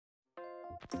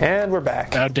And we're back.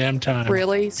 About damn time.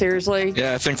 Really? Seriously?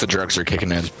 Yeah, I think the drugs are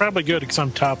kicking in. Probably good because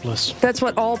I'm topless. That's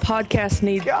what all podcasts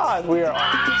need. God, we are...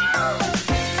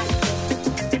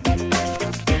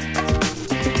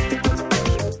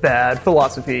 Bad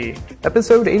Philosophy,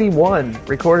 episode 81,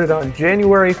 recorded on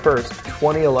January 1st,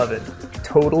 2011.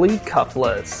 Totally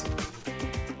Cuffless.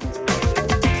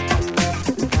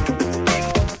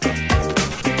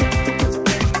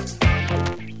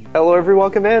 Hello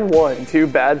everyone, welcome in to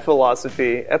Bad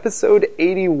Philosophy, episode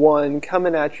 81,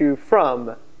 coming at you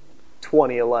from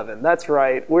 2011. That's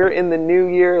right, we're in the new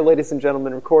year, ladies and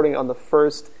gentlemen, recording on the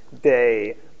first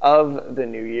day of the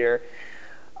new year.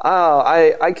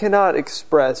 I cannot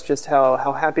express just how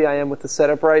happy I am with the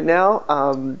setup right now.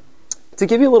 To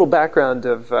give you a little background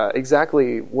of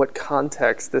exactly what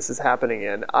context this is happening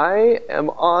in, I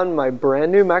am on my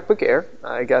brand new MacBook Air.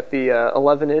 I got the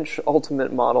 11-inch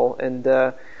Ultimate model, and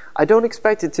I don't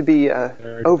expect it to be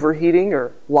overheating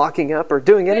or locking up or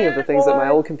doing any of the things that my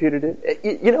old computer did.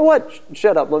 You know what?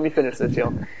 Shut up. Let me finish this,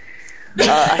 Jill.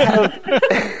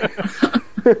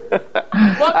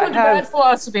 Welcome to Bad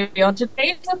Philosophy. On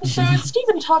today's episode,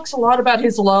 Stephen talks a lot about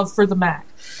his love for the Mac.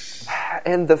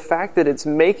 And the fact that it's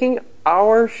making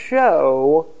our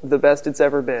show the best it's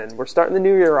ever been. We're starting the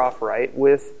new year off right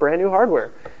with brand new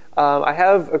hardware. I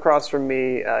have across from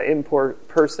me in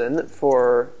person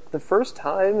for the first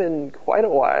time in quite a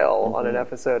while on an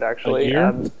episode, actually. A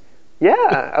year?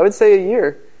 Yeah, I would say a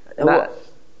year. A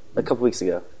couple weeks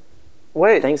ago.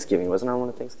 Wait. Thanksgiving. Wasn't I on one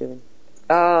at Thanksgiving?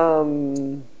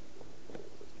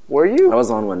 Were you? I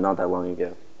was on one not that long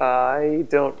ago. I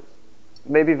don't...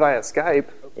 Maybe via Skype.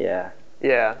 Yeah.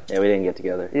 Yeah. Yeah, we didn't get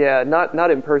together. Yeah,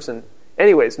 not in person.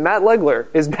 Anyways, Matt Legler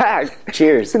is back.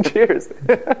 Cheers. Cheers.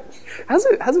 How's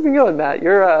it been going, Matt?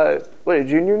 You're a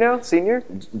junior now? Senior?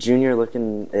 Junior,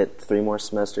 looking at 3 more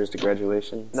semesters to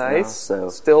graduation. Nice. Now,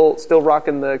 so Still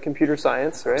rocking the computer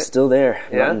science, right? still there.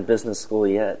 Yeah? Not in business school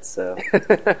yet, so.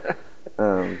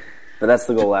 But that's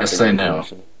the goal after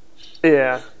graduation.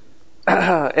 Yeah.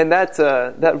 And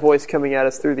that voice coming at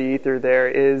us through the ether there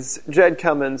is Jed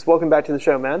Cummins. Welcome back to the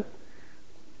show, man.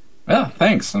 Well,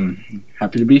 thanks. I'm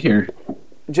happy to be here.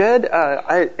 Jed,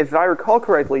 if I recall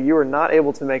correctly, you were not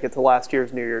able to make it to last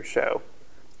year's New Year's show.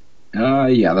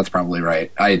 Yeah, that's probably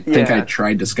right. I think I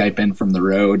tried to Skype in from the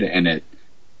road, and it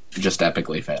just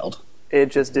epically failed. It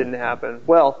just didn't happen.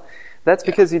 Well, that's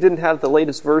because you didn't have the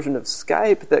latest version of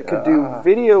Skype that could do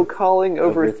video calling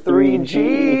over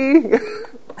 3G.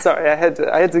 Sorry, I had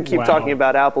to keep talking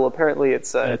about Apple. Apparently,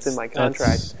 it's in my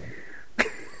contract.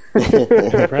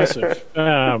 Impressive.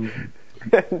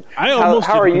 I almost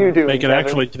how are you doing, make it Kevin?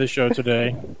 actually to the show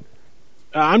today.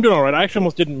 I'm doing all right. I actually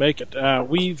almost didn't make it.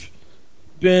 We've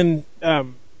been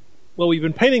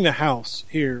painting the house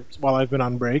here while I've been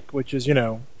on break, which is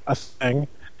a thing.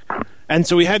 And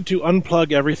so we had to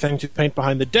unplug everything to paint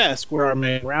behind the desk where our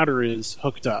main router is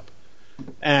hooked up.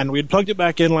 And we had plugged it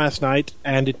back in last night,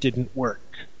 and it didn't work.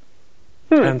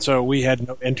 And so we had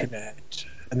no internet,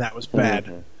 and that was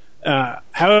bad.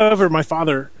 However, my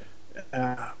father,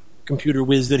 computer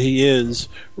whiz that he is,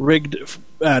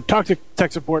 talked to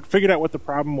tech support, figured out what the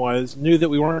problem was, knew that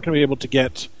we weren't going to be able to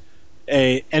get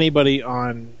anybody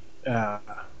on, to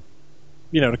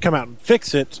come out and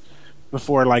fix it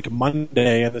before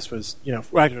Monday, and this was, it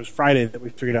was Friday that we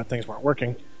figured out things weren't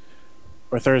working,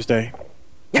 or Thursday.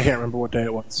 I can't remember what day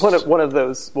it was. One of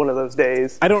those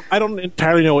days. I don't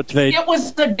entirely know what today. It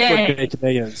was the day. What day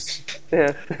today is.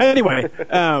 Yeah. Anyway,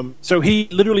 so he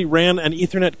literally ran an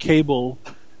Ethernet cable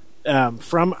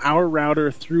from our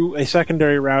router through a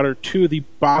secondary router to the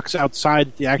box outside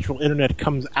that the actual internet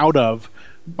comes out of,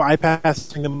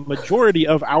 bypassing the majority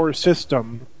of our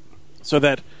system, so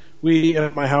that we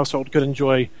in my household could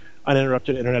enjoy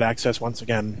uninterrupted internet access once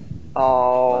again.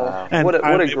 Oh, wow. And what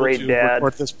I'm a able great to dad!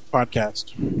 Record this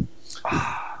podcast.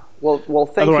 Well,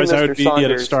 thank Otherwise, you, Mr. I would be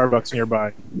Saunders. at a Starbucks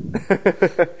nearby.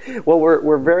 Well,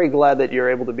 we're very glad that you're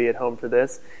able to be at home for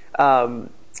this.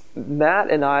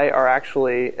 Matt and I are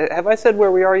actually. Have I said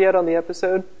where we are yet on the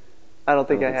episode? I don't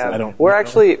think I have. I don't.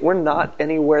 We're not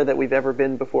anywhere that we've ever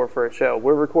been before for a show.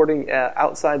 We're recording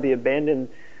outside the abandoned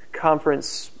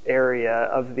conference area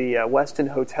of the Westin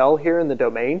Hotel here in the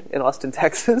Domain in Austin,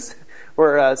 Texas.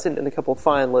 We're sitting in a couple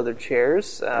fine leather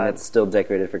chairs. And it's still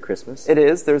decorated for Christmas. It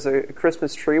is. There's a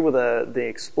Christmas tree with the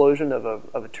explosion of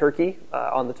a turkey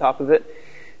on the top of it.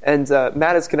 And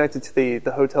Matt is connected to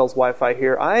the hotel's Wi-Fi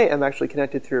here. I am actually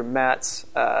connected through Matt's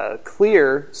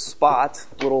clear spot,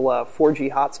 little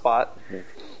 4G hotspot. Mm-hmm.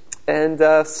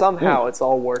 And somehow it's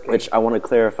all working. Which I want to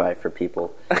clarify for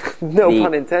people. No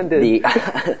pun intended.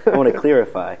 I want to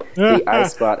clarify. The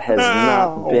iSpot has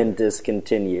not been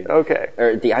discontinued. Okay.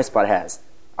 Or the iSpot has.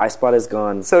 iSpot is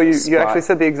gone. So you Spot- actually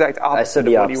said the exact opposite. I said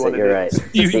the of what opposite. you You're wanted to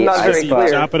right. do. You Not said very the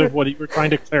clear. opposite of what you were trying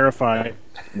to clarify.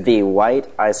 The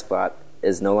white iSpot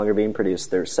is no longer being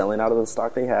produced. They're selling out of the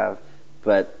stock they have,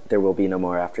 but there will be no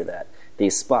more after that. The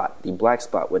Spot, the black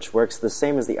Spot, which works the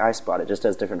same as the iSpot, it just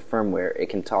has different firmware. It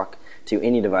can talk to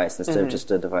any device instead of just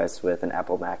a device with an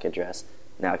Apple MAC address.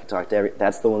 Now it can talk to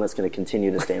that's the one that's going to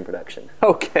continue to stay in production.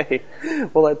 Okay.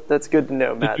 Well, that's good to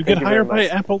know, Matt. Did you Thank get hired by very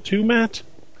much. Apple too, Matt?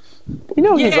 You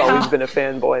know he's Yeah. always been a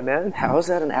fanboy, man. How is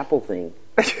that an Apple thing?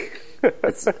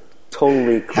 It's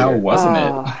totally clear. How wasn't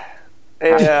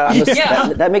it? Yeah.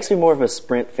 Yeah. That makes me more of a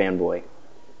Sprint fanboy.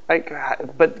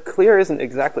 But Clear isn't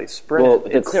exactly Sprint. Well,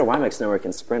 the Clear WiMAX network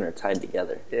and Sprint are tied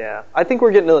together. Yeah, I think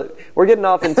we're getting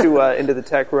off into the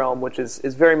tech realm, which is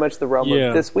very much the realm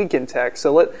of This Week in Tech.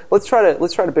 So let's try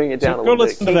to bring it down a Go little bit.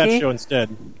 listen to that show instead.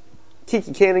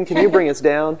 Kiki Cannon, can you bring us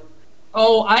down?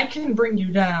 Oh, I can bring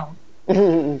you down.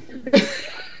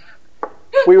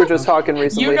 We were just talking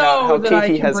recently You know how that I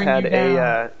Kiki can has bring had you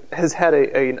down.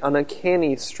 an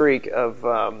uncanny streak of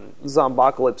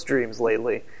zombocalypse dreams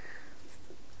lately.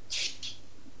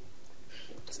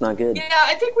 It's not good. Yeah,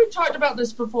 I think we've talked about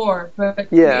this before, but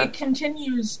Yeah. it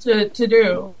continues to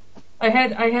do. I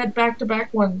had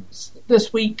back-to-back ones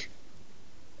this week,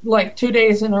 like 2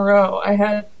 days in a row. I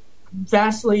had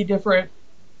vastly different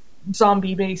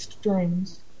zombie-based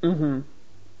dreams.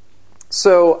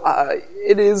 So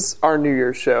it is our New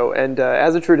Year's show, and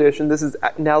as a tradition, this is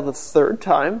now the third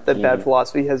time that Bad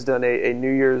Philosophy has done a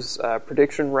New Year's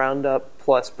prediction roundup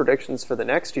plus predictions for the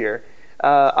next year.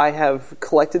 I have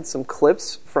collected some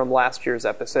clips from last year's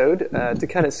episode to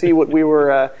kind of see what we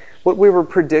were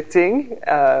predicting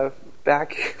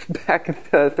back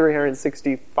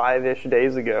 365-ish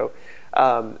days ago.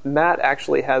 Matt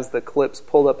actually has the clips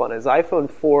pulled up on his iPhone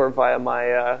 4 via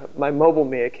my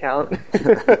MobileMe account.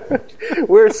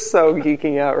 We're so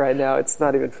geeking out right now; it's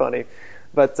not even funny.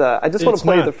 But I just want to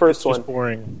play the first one. It's just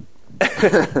boring.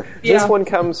 This one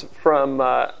comes from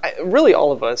really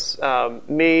all of us,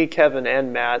 me, Kevin,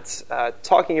 and Matt,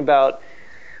 talking about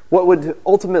what would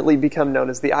ultimately become known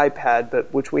as the iPad,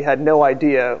 but which we had no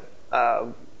idea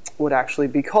would actually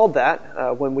be called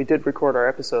that when we did record our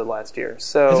episode last year.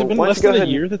 So Has it been why don't less you go than a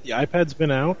ahead year that the iPad's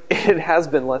been out? It has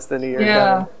been less than a year.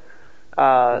 Yeah. Kevin.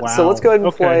 Wow. So let's go ahead and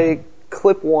Okay. play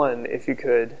clip 1, if you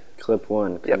could. Clip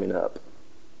 1 coming up.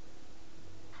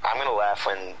 I'm going to laugh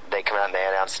when they come out and they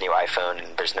announce a new iPhone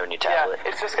and there's no new tablet.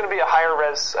 it's just going to be a higher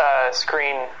res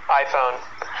screen iPhone.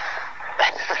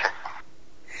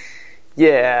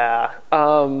 Yeah,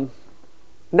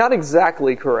 not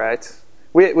exactly correct.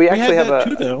 We actually had have that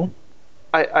too, though.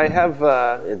 I have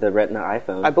The Retina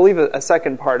iPhone. I believe a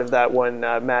second part of that one,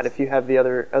 Matt. If you have the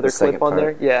other second clip on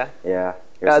there, part? yeah. Yeah.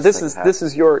 Here's the This second is half. this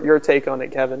is your take on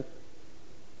it, Kevin.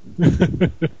 It'll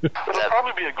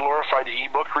probably be a glorified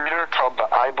ebook reader called the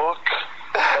iBook.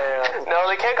 And No,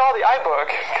 they can't call it the iBook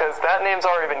because that name's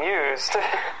already been used.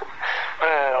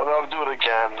 they'll do it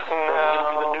again. It'll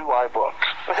be the new iBook.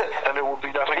 And it will be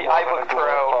definitely The iBook Pro.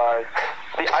 glorified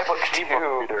The iBook ebook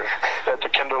 2. reader that the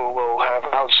Kindle will have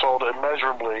outsold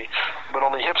immeasurably, but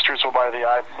only hipsters will buy the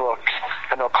iBook,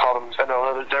 and they'll call them, and they'll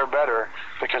know that they're better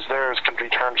because theirs can be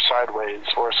turned sideways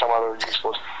or some other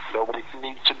useless nobody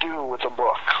needs to do with a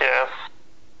book. Yeah.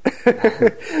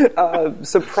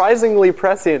 Surprisingly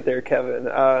prescient there, Kevin.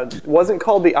 Wasn't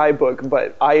called the iBook,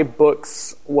 but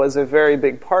iBooks was a very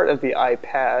big part of the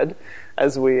iPad,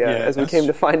 as we came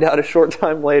to find out a short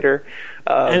time later.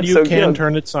 And you can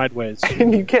turn it sideways.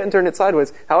 And you can turn it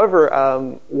sideways.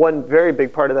 However, one very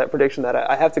big part of that prediction that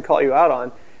I have to call you out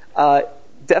on,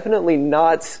 definitely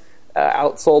not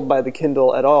outsold by the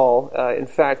Kindle at all. In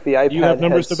fact, the iPad You have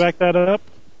numbers to back that up?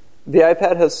 The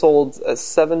iPad has sold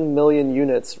 7 million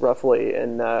units roughly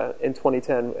in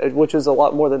 2010, which is a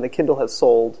lot more than the Kindle has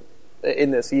sold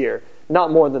in this year. Not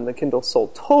more than the Kindle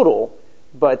sold total,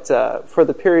 but for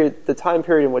the time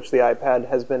period in which the iPad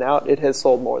has been out, it has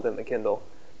sold more than the Kindle,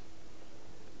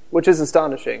 which is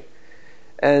astonishing,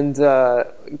 and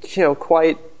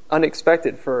quite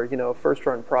unexpected for a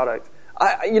first-run product.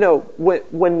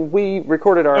 When we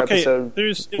recorded our episode,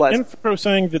 there's info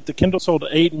saying that the Kindle sold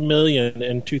 8 million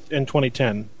in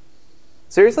 2010.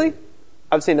 Seriously?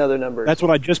 I've seen other numbers. That's what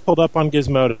I just pulled up on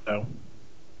Gizmodo.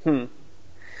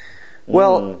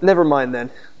 Well, never mind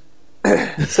then.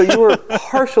 So you were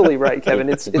partially right, Kevin.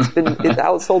 It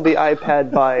outsold the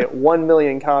iPad by 1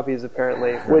 million copies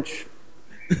apparently, which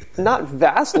not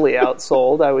vastly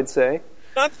outsold, I would say.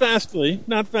 Not vastly.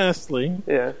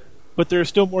 Yeah. But there are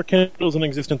still more Kindles in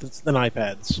existence than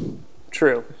iPads.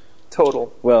 True.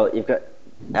 Total. Well, you've got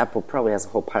Apple probably has a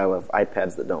whole pile of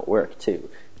iPads that don't work too.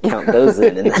 count those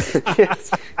in.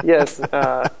 Yes.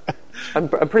 I'm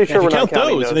pretty sure we're not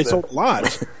counting those. And they sold a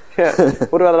lot. Yeah.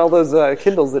 What about all those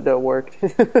Kindles that don't work?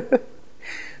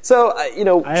 So, say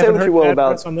what you will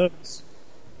about. On those.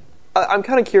 I'm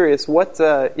kind of curious. What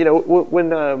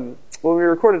when we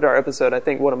recorded our episode, I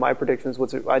think one of my predictions,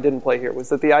 which I didn't play here, was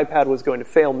that the iPad was going to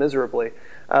fail miserably.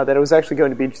 That it was actually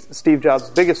going to be Steve Jobs'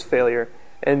 biggest failure,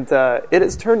 and it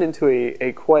has turned into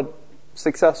a quite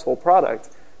successful product.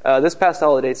 This past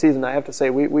holiday season, I have to say,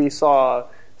 we saw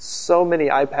so many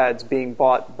iPads being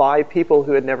bought by people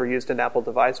who had never used an Apple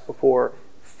device before,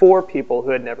 for people who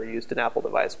had never used an Apple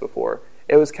device before.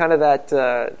 It was kind of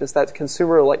that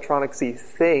consumer electronics-y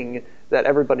thing that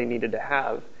everybody needed to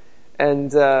have.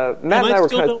 And Matt and I were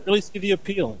still don't really see the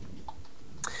appeal.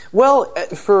 Well,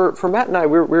 for Matt and I,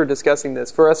 we were discussing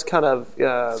this. For us, kind of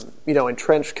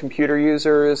entrenched computer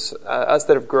users, us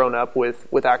that have grown up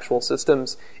with actual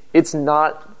systems, it's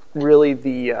not really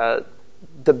the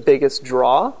biggest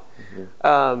draw.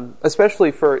 Mm-hmm.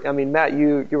 Especially Matt,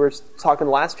 you were talking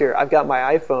last year. I've got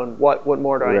my iPhone. What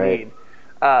more do I need?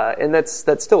 And that's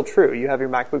still true. You have your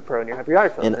MacBook Pro and you have your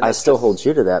iPhone. And I still hold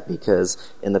true to that because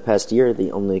in the past year,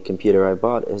 the only computer I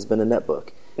bought has been a netbook.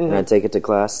 Mm-hmm. And I take it to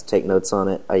class, take notes on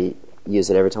it. I use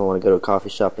it every time I want to go to a coffee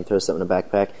shop and throw something in a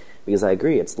backpack because I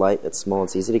agree. It's light, it's small,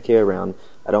 it's easy to carry around.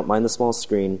 I don't mind the small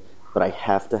screen, but I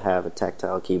have to have a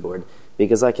tactile keyboard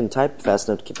because I can type fast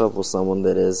enough to keep up with someone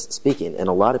that is speaking. And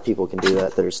a lot of people can do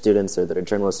that are students or that are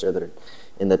journalists or that are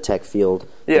in the tech field,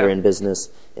 that are in business.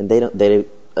 And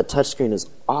a touchscreen is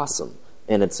awesome,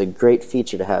 and it's a great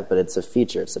feature to have, but it's a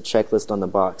feature. It's a checklist on the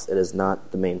box. It is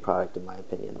not the main product, in my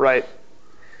opinion. Right.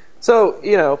 So,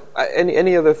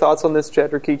 any other thoughts on this,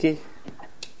 Jed or Kiki?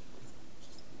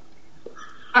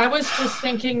 I was just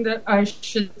thinking that I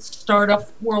should start up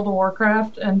World of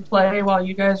Warcraft and play while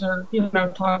you guys are,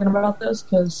 talking about this,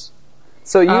 because...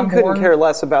 So you couldn't care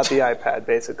less about the iPad,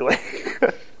 basically.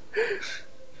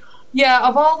 Yeah,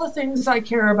 of all the things I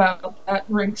care about, that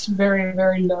ranks very,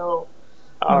 very low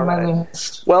on my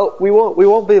list. Well, we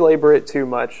won't belabor it too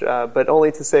much, but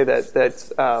only to say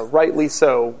that rightly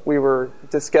so. We were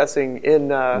discussing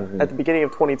at the beginning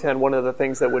of 2010 one of the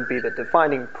things that would be the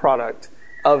defining product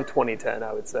of 2010,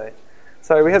 I would say.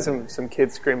 Sorry, we had some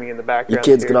kids screaming in the background.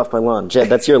 You kids, get off my lawn, Jed.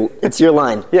 It's your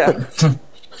line. Yeah.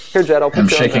 Here, Jed, I'm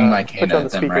shaking my cane at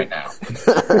them right now.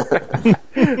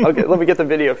 Okay, let me get the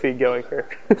video feed going here.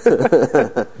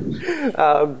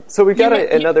 So we've got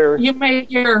another... You may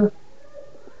hear...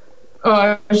 Oh,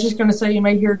 I was just going to say, you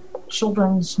may hear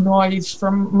children's noise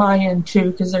from my end,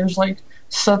 too, because there's,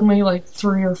 suddenly,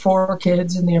 3 or 4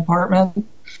 kids in the apartment.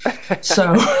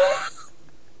 So...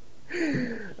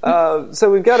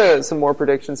 So we've got some more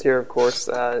predictions here, of course,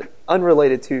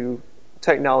 unrelated to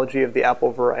technology of the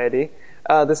Apple variety.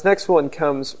 This next one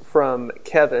comes from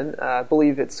Kevin. I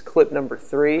believe it's clip number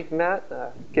 3, Matt.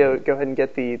 Go ahead and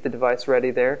get the device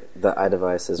ready there. The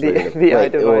iDevice is ready. The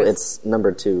iDevice. Well, it's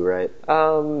number 2, right?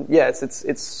 Yes,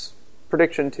 it's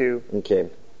prediction 2. Okay,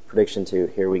 prediction 2.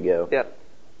 Here we go. Yep.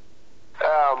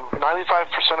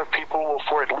 95% of people will,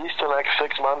 for at least the next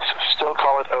 6 months, still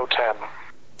call it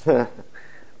 010.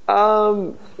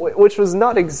 Which was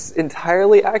not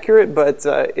entirely accurate, but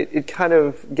it kind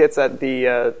of gets at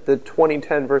the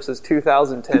 2010 versus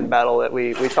 2010 battle that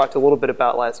we talked a little bit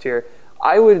about last year.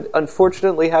 I would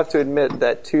unfortunately have to admit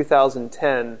that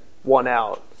 2010 won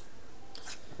out.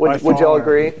 Would y'all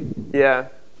agree? Yeah.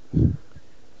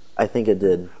 I think it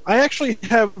did. I actually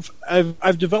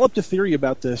I've developed a theory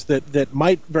about this that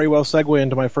might very well segue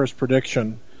into my first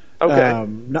prediction. Okay.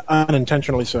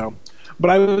 Unintentionally so. But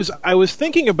I was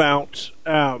thinking about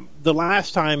the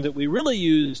last time that we really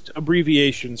used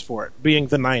abbreviations for it, being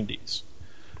the 90s.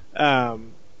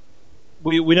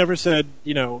 We never said,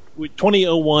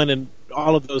 2001 and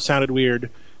all of those sounded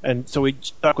weird, and so we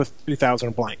stuck with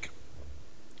 2000 blank.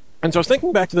 And so I was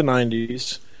thinking back to the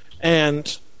 90s,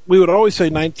 and we would always say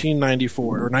 1994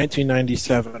 or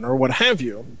 1997 or what have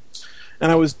you.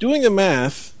 And I was doing the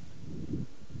math,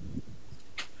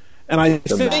 and I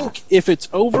think if it's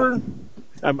over...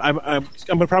 I'm going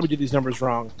to probably do these numbers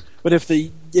wrong, but if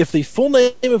the full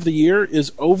name of the year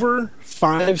is over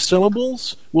 5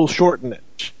 syllables, we'll shorten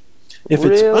it. If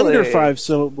it's under 5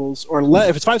 syllables or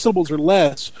if it's 5 syllables or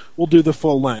less, we'll do the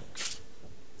full length.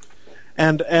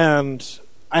 And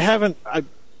I haven't.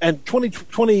 And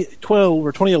 2012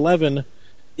 or 2011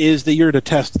 is the year to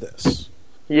test this.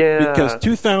 Yeah. Because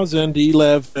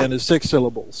 2011 is 6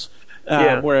 syllables,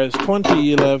 whereas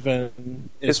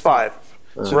 2011 is 5.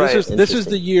 So this is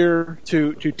the year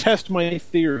to test my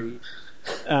theory,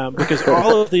 because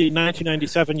all of the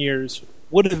 1997 years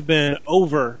would have been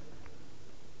over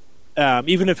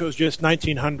even if it was just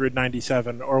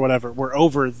 1997 or whatever, we're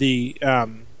over the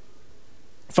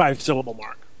 5-syllable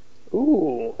mark.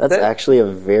 Ooh, That's actually a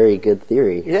very good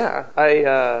theory. Yeah,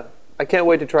 I can't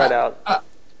wait to try it out.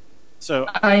 So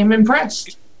I am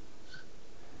impressed.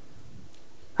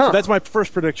 So that's my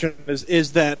first prediction: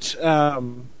 is that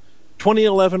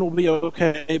 2011 will be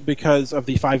okay because of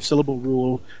the 5-syllable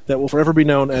rule that will forever be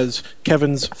known as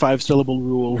Kevin's 5-syllable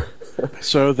rule,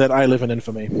 so that I live in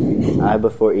infamy. I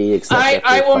before E, except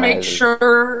I will make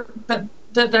sure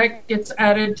that gets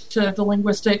added to the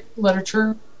linguistic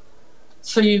literature,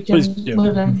 so you can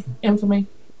live in infamy.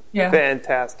 Yeah,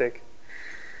 fantastic.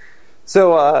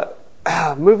 So,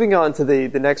 moving on to the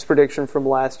next prediction from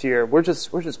last year, we're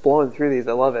just blowing through these.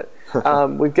 I love it.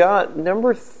 We've got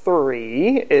number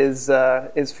 3 is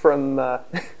from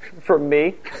from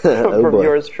me, from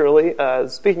yours truly.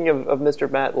 Speaking of Mr.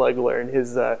 Matt Legler and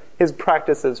his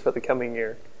practices for the coming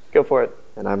year, go for it.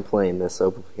 And I'm playing this,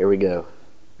 so here we go.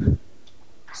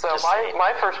 So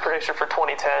my first prediction for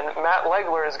 2010: Matt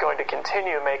Legler is going to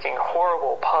continue making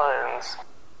horrible puns.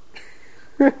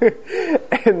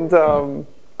 And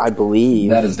I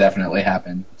believe that has definitely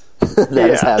happened. that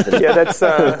has happened. Yeah, that's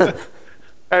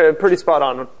pretty spot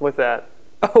on with that.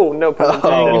 Oh, no pun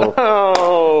intended.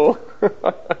 Oh.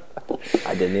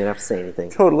 I didn't even have to say anything.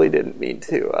 Totally didn't mean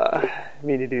to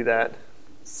do that.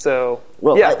 So,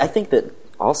 well, yeah. I think that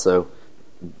also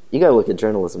you got to look at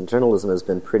journalism. Journalism has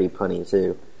been pretty punny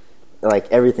too.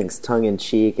 Like everything's tongue in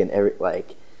cheek and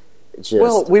just.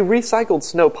 Well, we recycled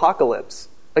Snowpocalypse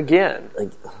again.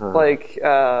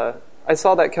 I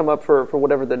saw that come up for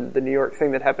whatever the New York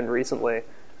thing that happened recently.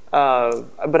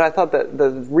 But I thought that the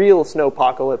real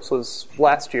Snowpocalypse was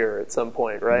last year at some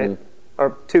point, right? Mm-hmm.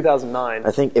 Or 2009.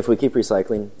 I think if we keep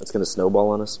recycling, it's going to snowball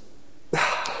on us.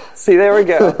 See, there we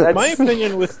go. That's... My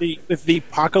opinion with the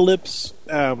apocalypse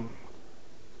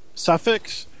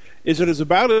suffix is it is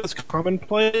about as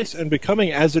commonplace and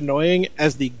becoming as annoying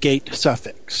as the gate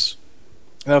suffix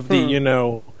of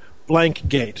the blank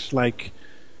gate, like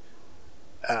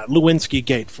Lewinsky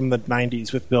Gate from the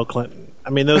 90s with Bill Clinton.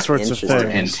 I mean, those sorts of things.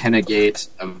 Antenna Gate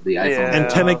of the iPhone. Yeah.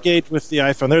 Antenna Gate with the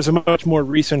iPhone. There's a much more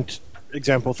recent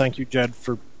example. Thank you, Jed,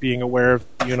 for being aware of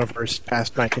the universe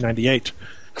past 1998.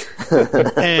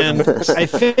 And I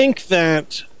think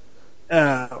that,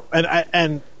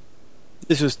 and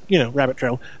this is, rabbit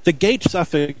trail, the gate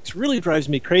suffix really drives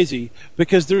me crazy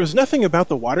because there was nothing about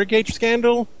the Watergate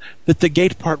scandal that the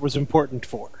gate part was important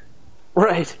for.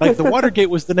 Right. Like the Watergate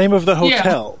was the name of the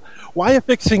hotel. Yeah. Why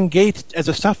affixing gate as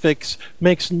a suffix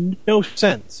makes no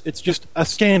sense. It's just a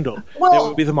scandal. That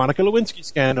would be the Monica Lewinsky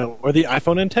scandal or the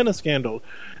iPhone antenna scandal.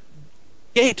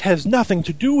 Gate has nothing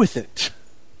to do with it.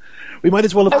 We might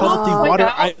as well have called it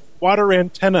the water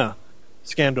antenna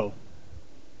scandal.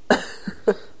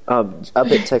 Up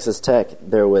at Texas Tech,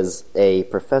 there was a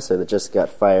professor that just got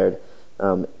fired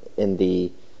in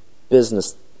the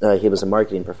business. He was a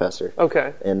marketing professor.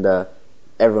 Okay. And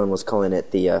everyone was calling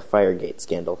it the Firegate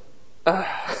scandal. What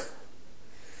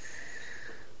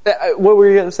were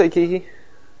you going to say, Kiki?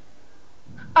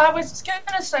 I was going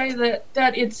to say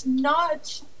that it's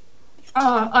not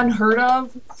unheard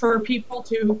of for people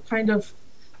to kind of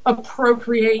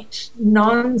appropriate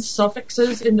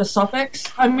non-suffixes into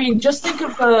suffix. I mean, just think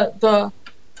of the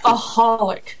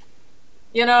aholic.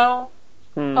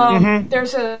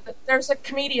 There's a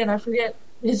comedian, I forget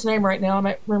his name right now, I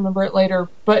might remember it later,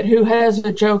 but who has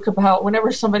a joke about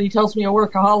whenever somebody tells me a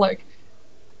workaholic,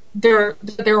 they're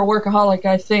a workaholic,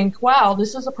 I think, wow,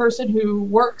 this is a person who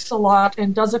works a lot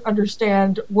and doesn't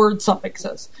understand word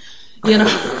suffixes.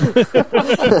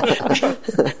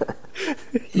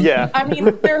 Yeah. I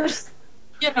mean, there's,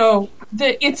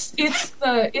 it's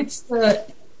the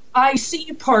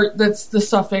IC part that's the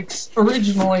suffix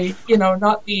originally,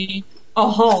 not the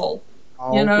ahol,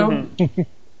 Mm-hmm.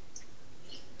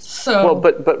 So,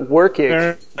 but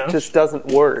workic just doesn't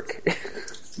work.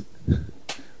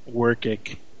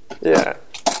 Workic. Yeah.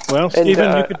 Well,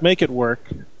 Stephen, you could make it work.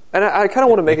 And I kind of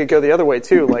want to make it go the other way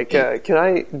too. Like,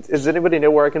 does anybody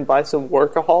know where I can buy some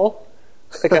workahol?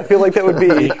 Like, I feel like that would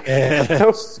be,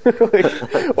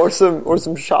 or some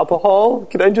shopahol.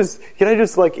 Can I just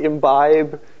like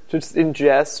imbibe, just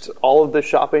ingest all of the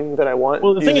shopping that I want?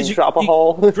 Well, the thing is,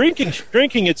 shopahol.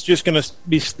 Drinking, it's just going to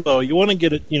be slow. You want to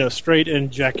get it, straight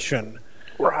injection.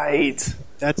 Right.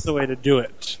 That's the way to do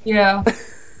it. Yeah.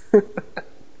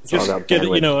 Just get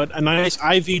a nice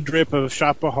IV drip of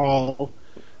shopahol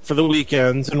for the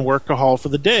weekends and workahol for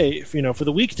the day, for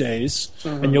the weekdays,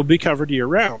 and you'll be covered year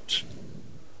round.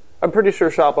 I'm pretty sure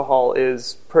shopahol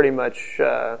is pretty much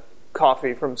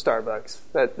coffee from Starbucks.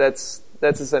 That's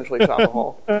essentially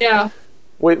shopahol. Yeah.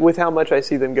 with how much I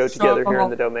see them go together here in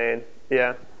the domain.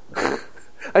 Yeah.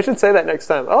 I should say that next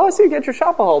time. Oh, I see you get your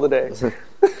shopahol today.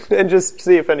 And just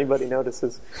see if anybody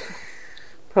notices.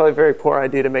 Probably a very poor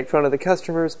idea to make fun of the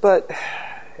customers, but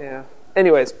yeah.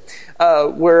 Anyways,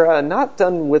 we're not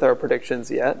done with our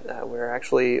predictions yet. We're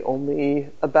actually only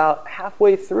about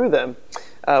halfway through them.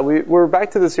 We're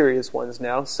back to the serious ones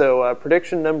now. So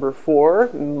prediction number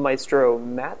 4, Maestro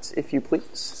Matt, if you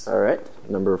please. All right,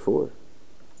 number 4.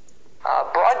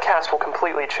 Broadcast will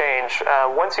completely change.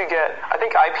 Once you get, I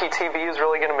think IPTV is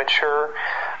really going to mature.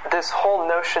 This whole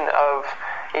notion of,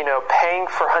 paying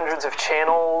for hundreds of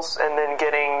channels and then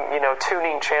getting,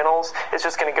 tuning channels is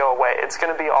just going to go away. It's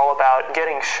going to be all about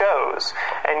getting shows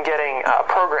and getting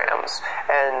programs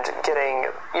and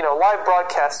getting, live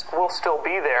broadcasts will still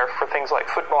be there for things like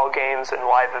football games and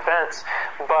live events,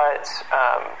 but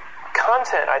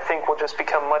content, I think, will just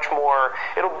become much more,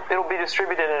 it'll be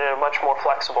distributed in a much more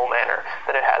flexible manner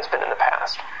than it has been in the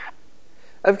past.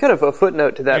 I've kind of a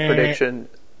footnote to that prediction.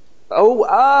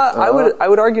 I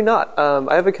would argue not.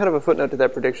 I have a kind of a footnote to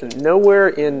that prediction. Nowhere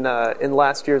in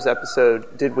last year's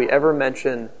episode did we ever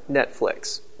mention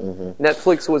Netflix. Mm-hmm.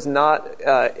 Netflix was not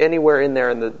anywhere in there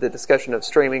in the discussion of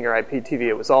streaming or IPTV.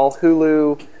 It was all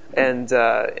Hulu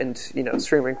and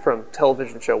streaming from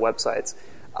television show websites.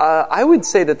 I would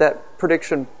say that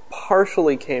prediction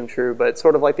partially came true, but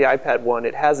sort of like the iPad one,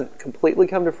 it hasn't completely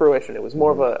come to fruition. It was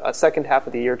more of a second half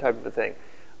of the year type of a thing.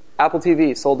 Apple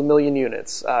TV sold 1 million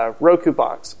units. Roku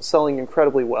Box selling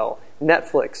incredibly well.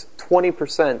 Netflix,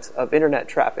 20% of internet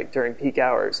traffic during peak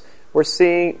hours.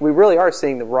 We really are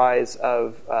seeing the rise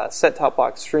of set-top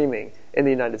box streaming in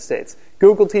the United States.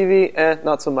 Google TV,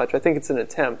 not so much. I think it's an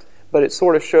attempt, but it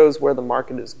sort of shows where the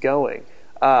market is going.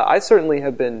 I certainly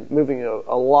have been moving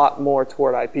a lot more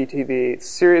toward IPTV,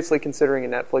 seriously considering a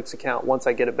Netflix account once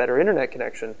I get a better internet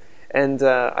connection. And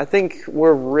I think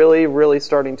we're really, really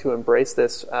starting to embrace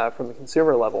this from the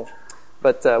consumer level.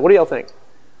 But what do y'all think?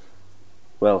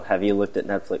 Well, have you looked at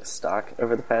Netflix stock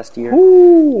over the past year?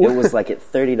 Ooh. It was like at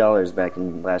 $30 back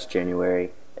in last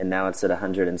January, and now it's at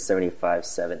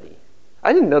 $175.70.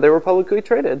 I didn't know they were publicly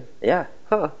traded. Yeah.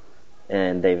 Huh.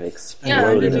 And they've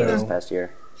exploded this past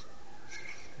year.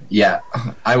 Yeah,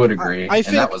 I would agree. I think,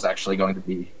 and that was actually going to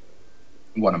be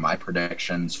one of my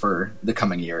predictions for the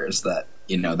coming years, that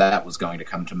that was going to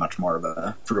come to much more of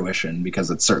a fruition, because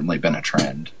it's certainly been a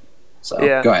trend. So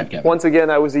yeah. Go ahead, Kevin. Once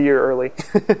again, I was a year early.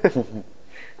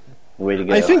 Way to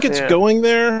go. I think it's going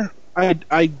there.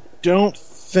 I don't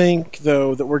think,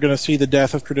 though, that we're going to see the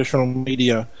death of traditional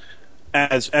media,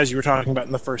 as you were talking about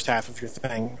in the first half of your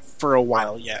thing, for a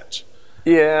while yet.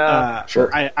 Yeah, sure.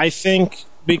 I think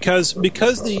because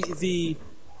the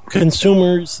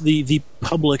consumers, the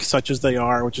public, such as they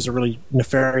are, which is a really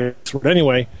nefarious word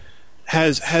anyway,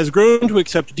 has grown to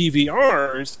accept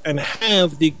DVRs and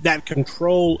have that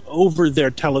control over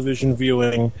their television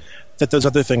viewing that those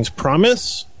other things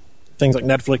promise. Things like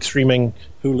Netflix, streaming,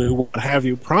 Hulu, what have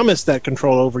you, promise that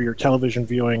control over your television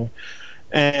viewing.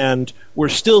 And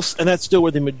that's still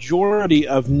where the majority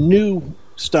of new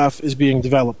stuff is being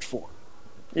developed for.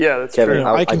 Yeah, that's Kevin, true.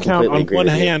 I can count on one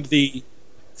you. hand the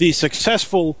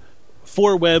successful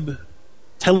 4-web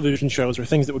television shows, or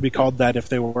things that would be called that if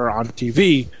they were on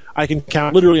TV. I can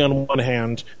count literally on one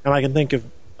hand, and I can think of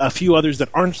a few others that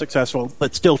aren't successful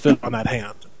but still fit on that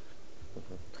hand.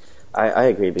 I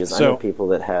agree, because I know people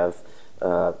that have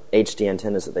HD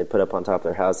antennas that they put up on top of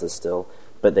their houses still,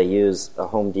 but they use a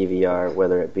home DVR,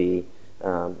 whether it be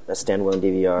a standalone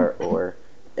DVR or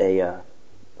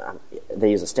they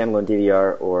use a standalone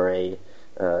DVR or a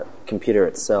computer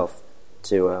itself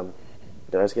to.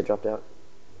 Did I just get dropped out?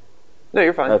 No,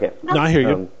 you're fine. Okay. No, I hear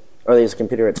you. Or they use a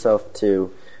computer itself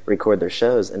to record their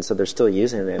shows, and so they're still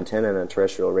using an antenna and a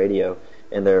terrestrial radio,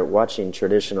 and they're watching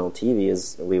traditional TV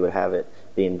as we would have it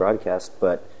being broadcast,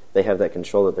 but they have that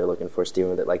control that they're looking for,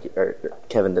 Stephen, that or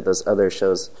Kevin, that those other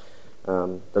shows,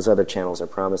 those other channels are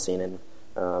promising. And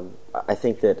I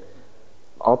think that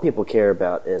all people care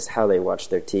about is how they watch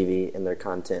their TV and their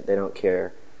content. They don't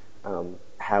care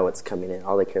how it's coming in.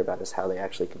 All they care about is how they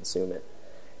actually consume it.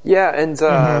 Yeah, and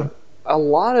a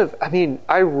lot of,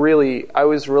 I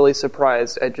was really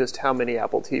surprised at just how many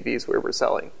Apple TVs we were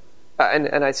selling.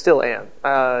 And I still am.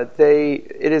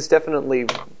 It is definitely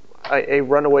a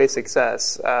runaway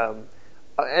success,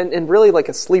 and really like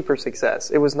a sleeper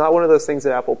success. It was not one of those things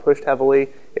that Apple pushed heavily.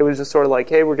 It was just sort of like,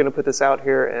 hey, we're going to put this out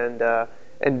here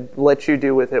and let you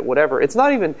do with it whatever. It's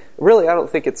not even really. I don't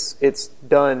think it's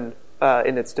done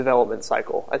in its development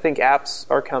cycle. I think apps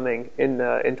are coming in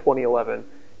 2011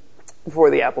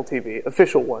 for the Apple TV,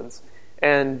 official ones,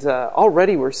 and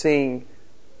already we're seeing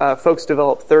folks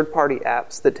develop third-party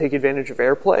apps that take advantage of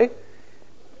AirPlay.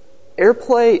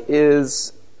 AirPlay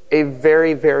is a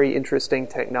very, very interesting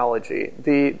technology.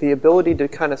 The ability to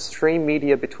kind of stream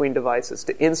media between devices,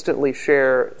 to instantly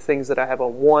share things that I have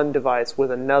on one device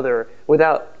with another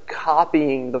without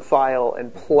copying the file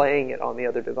and playing it on the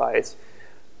other device,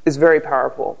 is very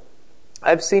powerful.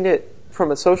 I've seen it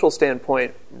from a social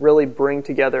standpoint really bring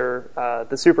together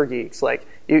the super geeks. Like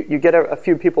you get a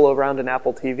few people around an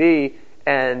Apple TV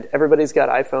and everybody's got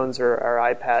iPhones or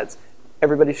iPads.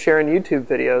 Everybody's sharing YouTube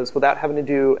videos without having to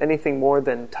do anything more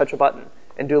than touch a button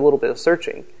and do a little bit of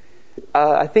searching.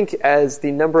 I think as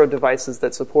the number of devices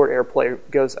that support AirPlay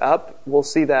goes up, we'll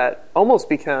see that almost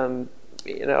become,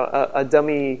 a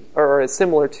dummy or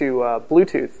similar to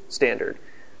Bluetooth standard,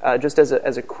 just as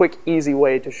a quick, easy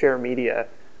way to share media,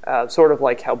 sort of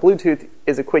like how Bluetooth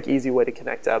is a quick, easy way to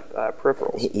connect up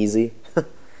peripherals. Easy?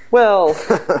 Well,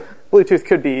 Bluetooth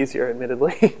could be easier,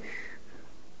 admittedly.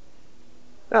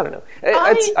 I don't know.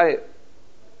 I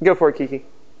go for it, Kiki.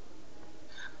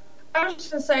 I was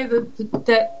just going to say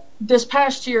that this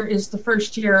past year is the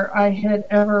first year I had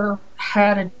ever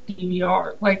had a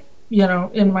DVR,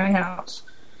 in my house.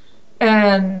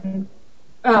 And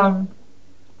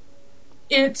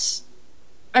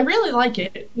I really like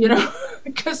it,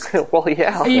 because well,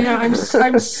 yeah. I'm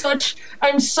such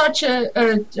a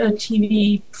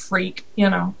TV freak,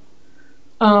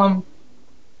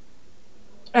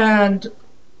 and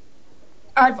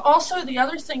I've also, the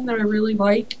other thing that I really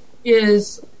like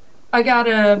is I got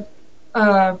a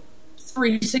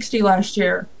 360 last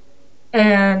year,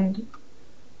 and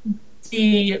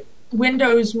the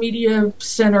Windows Media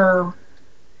Center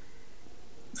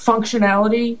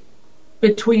functionality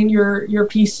between your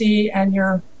PC and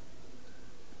your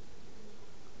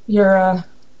You're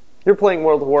playing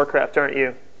World of Warcraft, aren't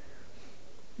you?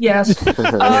 Yes.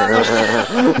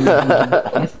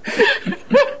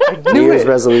 New Year's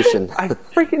resolution. I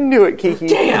freaking knew it, Kiki.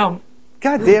 Damn.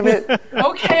 God damn it.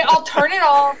 Okay, I'll turn it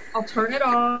off.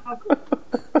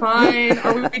 Fine.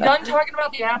 Are we done talking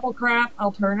about the Apple crap?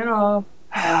 I'll turn it off.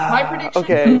 My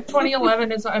prediction for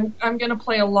 2011 is I'm going to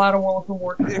play a lot of World of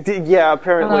Warcraft. Yeah,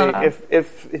 apparently,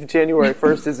 if January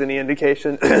 1st is any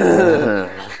indication.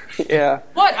 Yeah.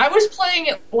 What? I was playing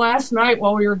it last night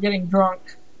while we were getting drunk.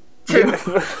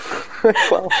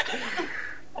 Well,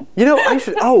 I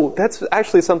should. Oh, that's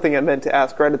actually something I meant to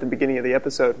ask right at the beginning of the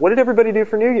episode. What did everybody do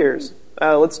for New Year's?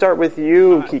 Let's start with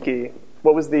you, Kiki.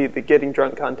 What was the getting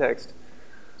drunk context?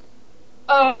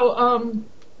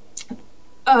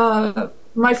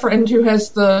 My friend who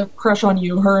has the crush on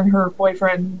you, her and her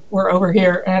boyfriend were over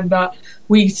here, and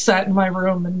we sat in my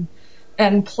room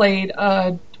and played.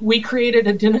 We created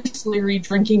a Dennis Leary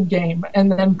drinking game,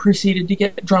 and then proceeded to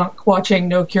get drunk watching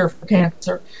No Cure for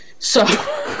Cancer. So,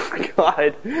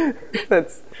 God,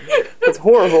 that's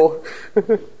horrible.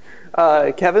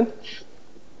 Kevin,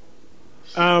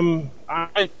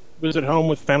 I was at home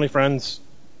with family friends.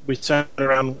 We sat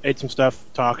around, ate some stuff,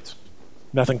 talked.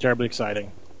 Nothing terribly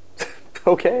exciting.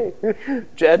 Okay,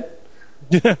 Jed.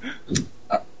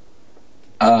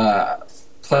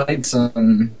 Played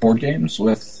some board games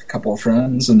with a couple of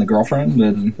friends and the girlfriend,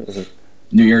 and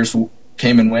New Year's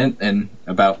came and went, and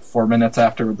about 4 minutes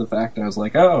after the fact, I was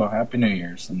like, "Oh, Happy New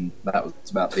Year's," and that was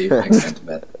about the extent of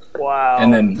it. Wow!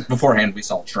 And then beforehand, we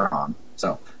saw Tron,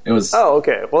 so it was. Oh,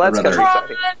 okay. Well, that's kind of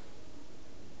exciting.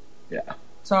 Yeah.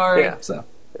 Sorry. Yeah. So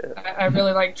I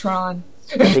really like Tron.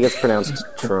 I think it's pronounced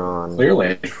Tron.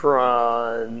 clearly,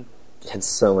 Tron. It had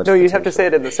so much. No, you'd have to potential. say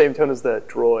it in the same tone as the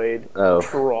droid. Oh.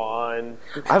 Tron.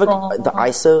 I have the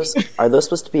ISOs. Are those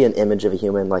supposed to be an image of a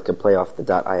human, like a play off the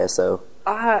 .ISO?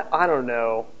 I don't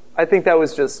know. I think that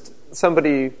was just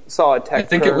somebody saw a tech I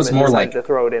think term it was and more decided like to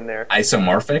throw it in there.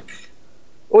 isomorphic.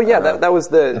 Well, yeah, that was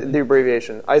the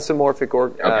abbreviation. Isomorphic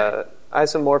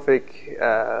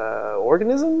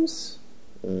organisms?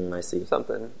 I see.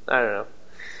 Something. I don't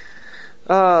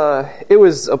know. It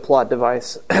was a plot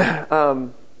device.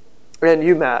 And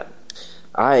you, Matt?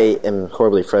 I am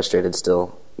horribly frustrated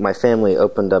still. My family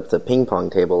opened up the ping pong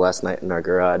table last night in our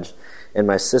garage, and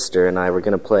my sister and I were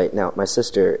going to play. Now, my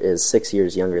sister is 6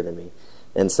 years younger than me,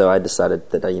 and so I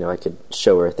decided that I could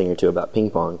show her a thing or two about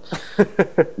ping pong.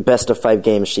 Best of 5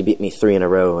 games, she beat me 3 in a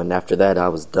row, and after that, I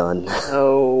was done.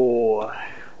 Oh,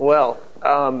 well,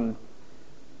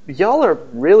 y'all are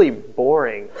really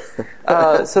boring.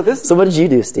 So what did you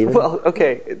do, Steven? Well,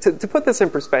 okay, to put this in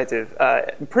perspective,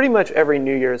 pretty much every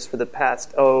New Year's for the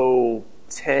past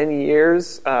 10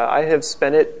 years, I have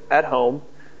spent it at home,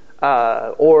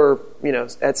 or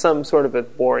at some sort of a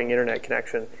boring internet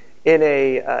connection in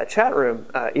a chat room,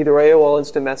 either AOL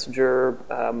Instant Messenger,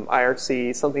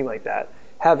 IRC, something like that.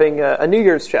 having a New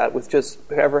Year's chat with just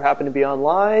whoever happened to be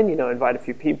online, invite a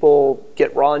few people,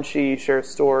 get raunchy, share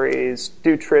stories,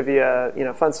 do trivia,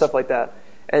 fun stuff like that,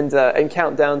 and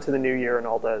count down to the new year and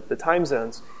all the time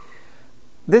zones.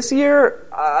 This year,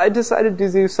 I decided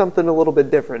to do something a little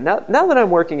bit different. Now that I'm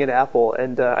working at Apple,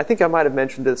 and I think I might have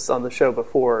mentioned this on the show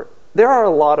before, there are a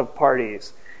lot of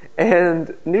parties,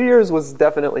 and New Year's was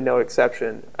definitely no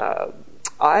exception.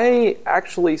 I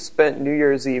actually spent New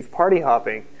Year's Eve party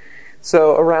hopping.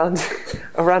 So around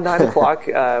 9 o'clock,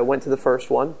 went to the first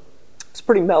one. It's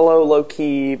pretty mellow,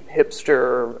 low-key,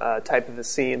 hipster type of a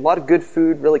scene. A lot of good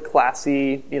food, really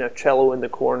classy, cello in the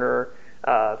corner,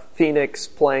 Phoenix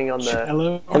playing on the...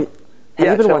 Cello? Have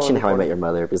you been watching How I Met Your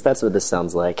Mother? Because that's what this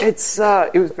sounds like. It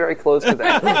was very close to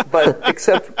that, but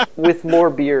except with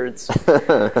more beards.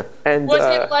 And Was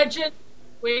it Legend?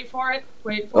 Wait for it.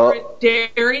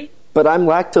 Dairy? But I'm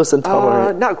lactose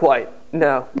intolerant. Not quite.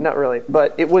 No, not really.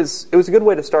 But it was a good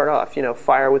way to start off.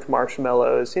 Fire with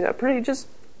marshmallows. Pretty just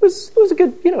it was a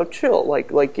good chill.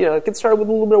 Like it could start with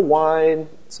a little bit of wine,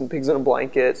 some pigs in a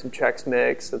blanket, some Chex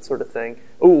Mix, that sort of thing.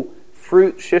 Ooh,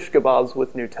 fruit shish kebabs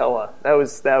with Nutella. That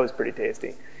was pretty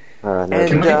tasty. No.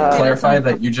 Can we clarify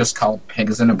that you just called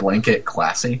pigs in a blanket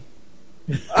classy?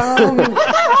 Not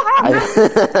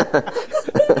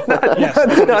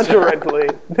directly.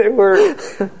 They were.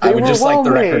 I would just like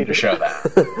the record made. to show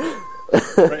that.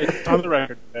 Right, it's on the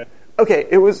record. Okay,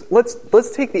 it was.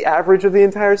 Let's take the average of the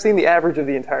entire scene. The average of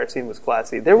the entire scene was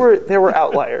classy. There were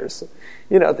outliers.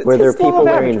 Were there people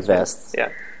wearing vests?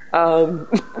 Yeah,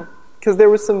 because there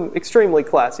was some extremely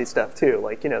classy stuff too,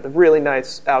 like the really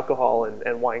nice alcohol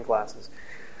and wine glasses.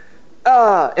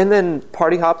 And then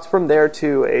party hopped from there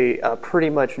to a pretty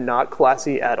much not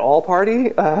classy at all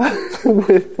party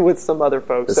with some other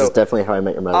folks. This is definitely How I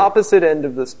Met Your Mother. Opposite end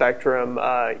of the spectrum.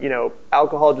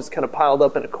 Alcohol just kind of piled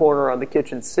up in a corner on the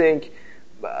kitchen sink.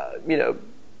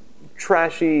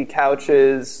 Trashy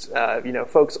couches.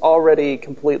 Folks already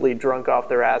completely drunk off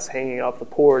their ass, hanging off the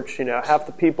porch. Half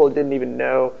the people didn't even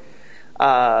know.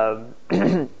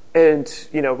 And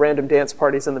random dance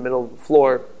parties in the middle of the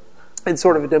floor. In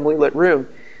sort of a dimly lit room.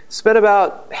 Spent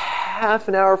about half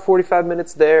an hour, 45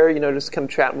 minutes there, just kind of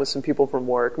chatting with some people from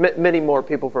work. Many more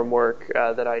people from work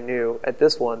that I knew at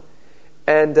this one.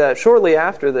 And shortly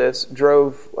after this,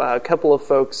 drove a couple of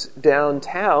folks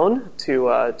downtown to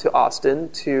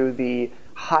Austin, to the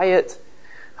Hyatt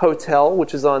Hotel,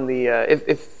 which is on the,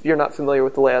 if you're not familiar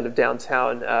with the layout of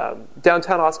downtown,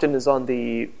 downtown Austin is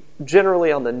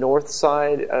generally on the north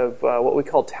side of what we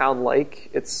call Town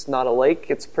Lake. It's not a lake,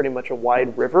 it's pretty much a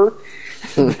wide river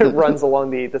that runs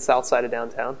along the south side of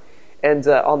downtown. And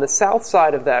on the south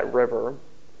side of that river,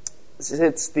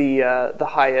 it's the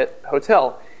Hyatt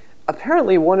Hotel.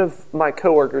 Apparently one of my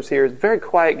coworkers here is a very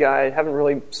quiet guy, I haven't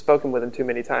really spoken with him too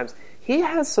many times. He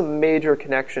has some major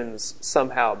connections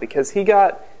somehow, because he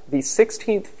got the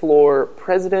 16th floor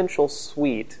presidential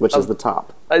suite. Which is the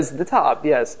top. Is the top,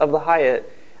 yes, of the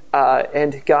Hyatt.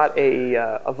 And got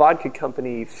a vodka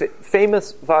company,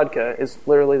 Famous Vodka is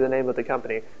literally the name of the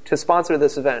company, to sponsor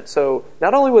this event. So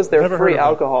not only was there free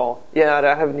alcohol, I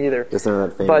haven't either,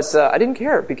 but I didn't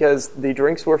care because the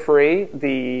drinks were free,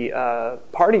 the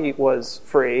party was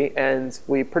free, and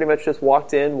we pretty much just walked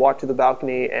to the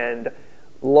balcony, and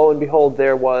lo and behold,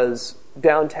 there was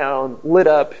downtown lit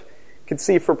up, could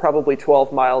see for probably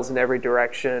 12 miles in every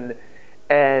direction,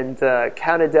 and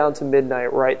counted down to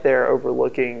midnight right there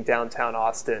overlooking downtown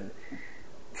Austin.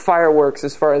 Fireworks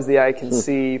as far as the eye can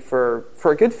see for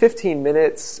a good 15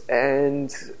 minutes,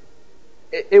 and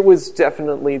it was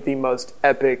definitely the most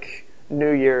epic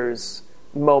New Year's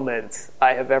moment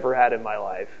I have ever had in my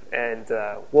life, and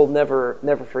will never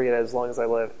forget it as long as I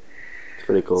live. It's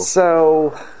pretty cool.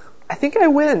 So, I think I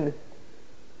win.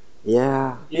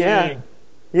 Yeah. Yeah.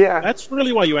 Yeah. That's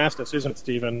really why you asked us, isn't it,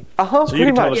 Stephen? So you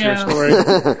can tell much. us your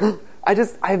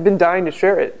story. I've been dying to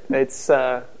share it. It's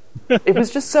it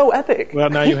was just so epic. Well,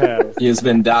 now you have. He has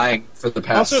been dying for the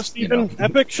past. Also, Stephen,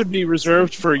 epic should be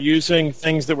reserved for using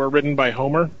things that were written by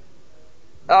Homer.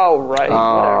 Oh, right.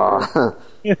 Whatever.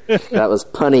 That was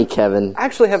punny, Kevin. I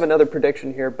actually have another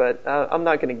prediction here, but I'm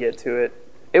not going to get to it.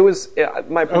 It was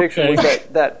my prediction was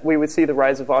that we would see the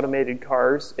rise of automated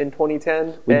cars in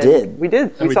 2010. We did.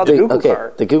 We saw the Google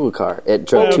car. The Google car. It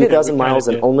drove 2,000 miles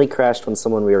and only crashed when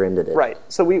someone rear-ended it. Right.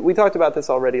 So we talked about this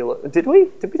already. Did we?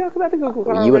 Did we talk about the Google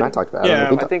car? You and I talked about it. Yeah, I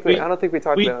don't think we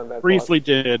talked about it on that. Briefly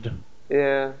did.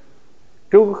 Yeah.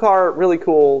 Google car, really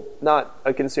cool. Not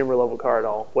a consumer level car at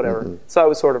all. Whatever. Mm-hmm. So I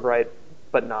was sort of right,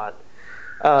 but not.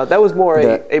 That was more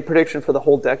a prediction for the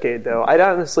whole decade, though. I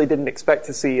honestly didn't expect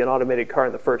to see an automated car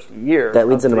in the first year. That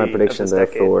leads into my prediction, though,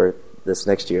 for this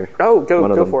next year. Oh,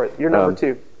 One of go them. for it. You're number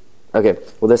 2. Okay,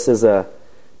 well, this is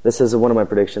one of my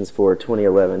predictions for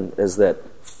 2011, is that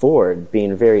Ford,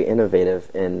 being very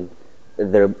innovative and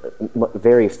they're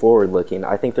very forward-looking,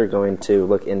 I think they're going to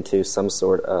look into some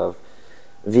sort of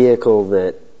vehicle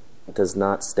that does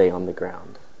not stay on the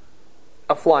ground.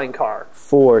 A flying car.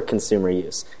 For consumer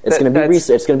use. It's going to be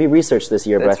research. It's going to be research this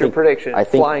year. That's but I think, your prediction. I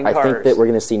think Flying I cars. think that we're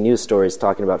going to see news stories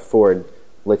talking about Ford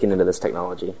looking into this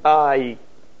technology. No.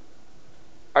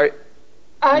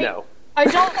 I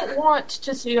don't want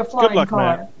to see a flying luck,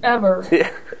 car Matt. ever.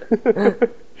 Yeah.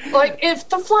 Like, if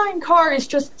the flying car is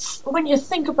just, when you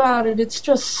think about it, it's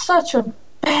just such a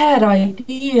bad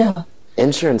idea.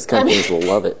 Insurance companies will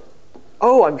love it.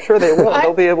 Oh, I'm sure they will.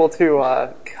 They'll be able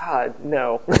to, God,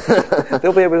 no.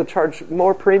 They'll be able to charge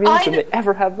more premiums than they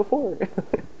ever have before.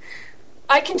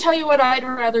 I can tell you what I'd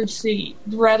rather see,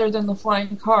 rather than the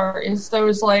flying car, is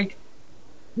those, like,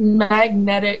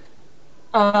 magnetic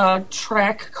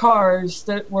track cars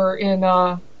that were in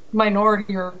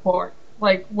Minority Report.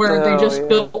 Like, where they just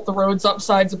built the roads up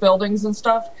sides of buildings and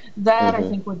stuff. That, I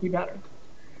think, would be better.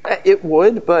 It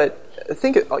would, but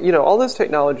think, all those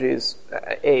technologies,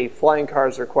 flying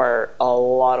cars require a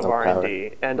lot of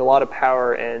R&D and a lot of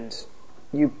power, and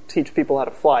you teach people how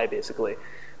to fly, basically.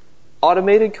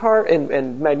 Automated car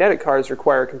and magnetic cars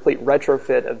require a complete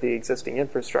retrofit of the existing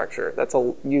infrastructure.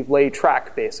 You lay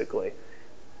track, basically.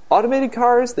 Automated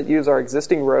cars that use our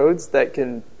existing roads that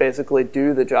can basically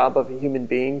do the job of a human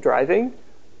being driving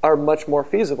are much more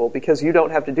feasible because you don't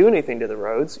have to do anything to the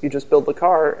roads. You just build the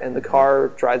car, and the car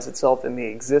drives itself in the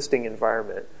existing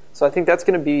environment. So I think that's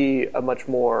going to be a much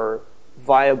more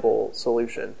viable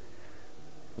solution.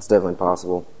 It's definitely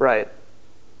possible. Right.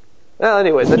 Well,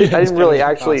 anyways, I didn't really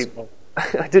actually...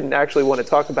 I didn't actually want to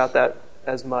talk about that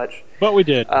as much. But we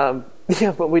did.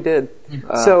 Yeah, but we did.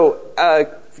 So,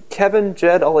 Kevin,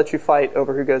 Jed, I'll let you fight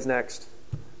over who goes next.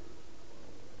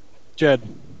 Jed.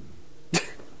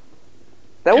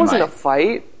 That wasn't a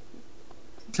fight.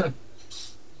 Tough.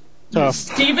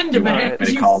 Steven demands Right.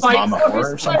 you Calls fight Mama for whore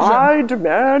or his something? pleasure. I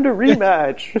demand a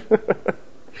rematch.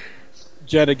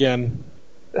 Jed again.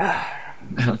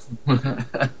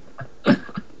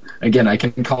 Again, I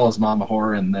can call his mom a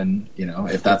whore, and then,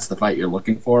 if that's the fight you're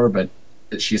looking for, but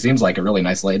she seems like a really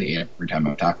nice lady every time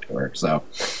I talk to her, so.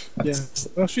 Yeah.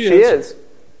 Well, she She is.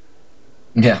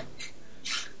 Yeah.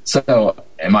 So,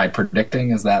 am I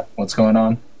predicting? Is that what's going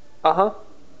on? Uh-huh.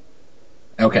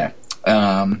 Okay.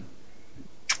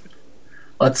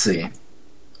 Let's see.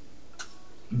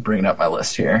 Bringing up my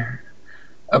list here.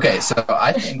 Okay, so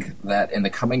I think that in the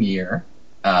coming year,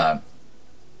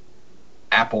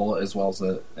 Apple, as well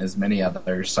as many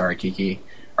others, sorry Kiki,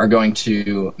 are going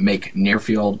to make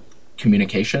near-field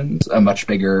communications a much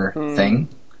bigger thing.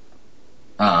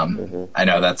 I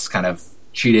know that's kind of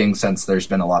cheating since there's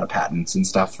been a lot of patents and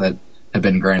stuff that have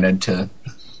been granted to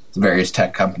various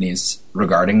tech companies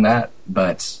regarding that,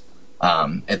 but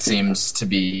it seems to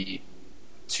be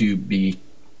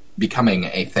becoming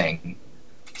a thing.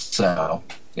 So,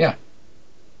 yeah.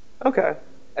 Okay.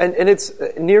 And it's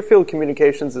near field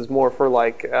communications is more for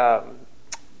like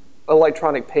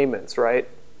electronic payments, right?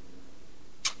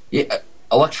 Yeah,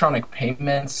 electronic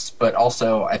payments, but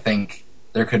also I think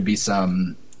there could be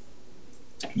some,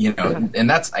 and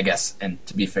that's, I guess, and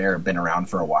to be fair, been around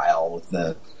for a while with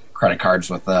the credit cards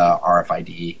with the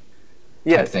RFID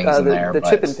type things in there. The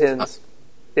chip and pins.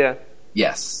 Yeah.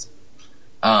 Yes.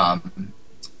 But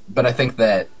I think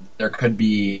that there could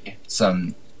be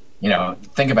some,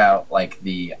 think about like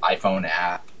the iPhone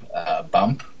app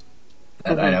Bump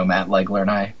that I know Matt Legler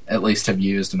and I at least have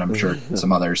used, and I'm sure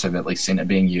some others have at least seen it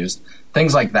being used.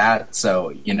 Things like that.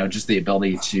 So, just the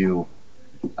ability to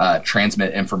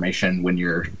transmit information when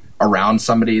you're around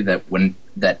somebody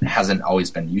that hasn't always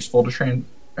been useful to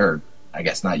or I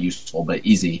guess not useful, but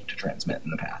easy to transmit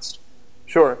in the past.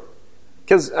 Sure.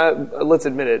 Because let's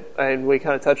admit it, and we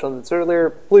kind of touched on this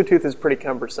earlier, Bluetooth is pretty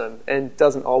cumbersome and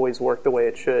doesn't always work the way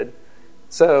it should.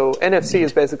 So NFC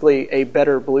is basically a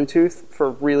better Bluetooth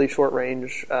for really short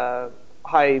range, high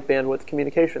bandwidth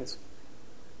communications.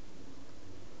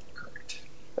 Correct.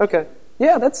 Okay.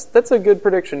 Yeah, that's a good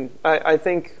prediction. I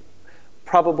think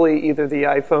probably either the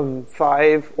iPhone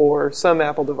 5 or some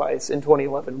Apple device in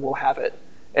 2011 will have it.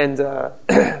 And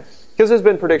because there's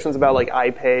been predictions about like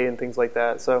iPay and things like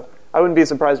that, so I wouldn't be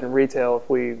surprised in retail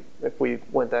if we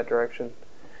went that direction.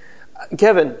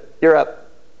 Kevin, you're up.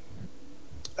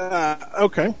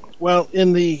 Okay. Well,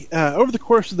 in the over the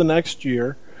course of the next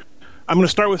year, I'm going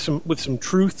to start with some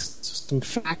truths, some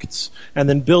facts, and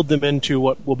then build them into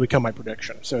what will become my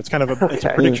prediction. So it's kind of it's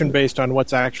a prediction based on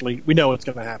what's actually we know what's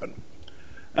going to happen.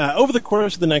 over the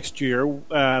course of the next year,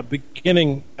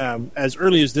 beginning as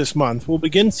early as this month, we'll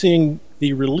begin seeing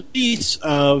the release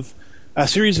of a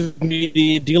series of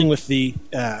media dealing with the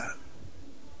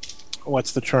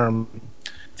what's the term?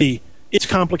 It's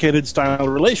complicated style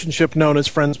relationship known as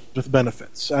Friends with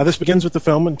Benefits. This begins with the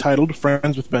film entitled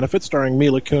Friends with Benefits, starring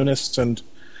Mila Kunis and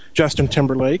Justin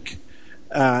Timberlake.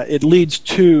 It leads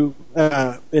to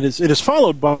it is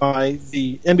followed by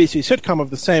the NBC sitcom of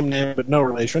the same name but no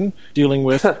relation, dealing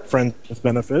with Friends with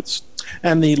Benefits,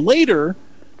 and the later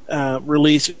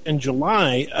release in June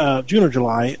or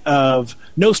July of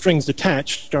No Strings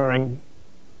Attached, starring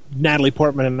Natalie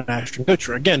Portman and Ashton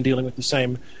Kutcher, again dealing with the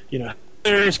same,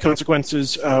 various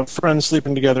consequences of friends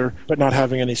sleeping together but not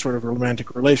having any sort of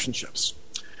romantic relationships.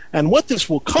 And what this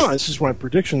will cause, this is where my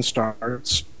prediction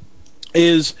starts,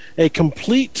 is a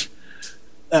complete,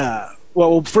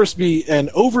 will first be an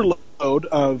overload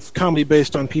of comedy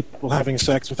based on people having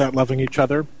sex without loving each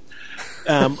other,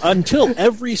 until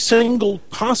every single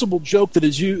possible joke that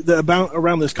is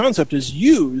around this concept is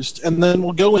used, and then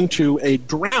we'll go into a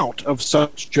drought of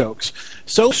such jokes.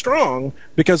 So strong,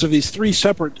 because of these three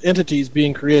separate entities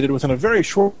being created within a very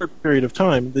short period of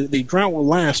time, the drought will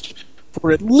last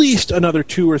for at least another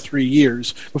 2 or 3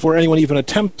 years before anyone even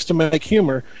attempts to make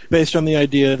humor based on the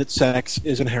idea that sex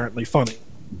is inherently funny.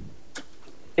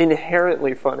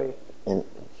 Inherently funny.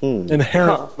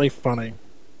 Inherently funny.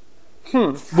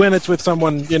 When it's with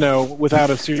someone, without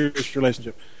a serious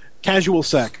relationship. Casual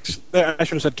sex. I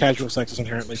should have said casual sex is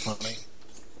inherently funny.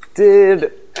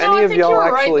 Did any of y'all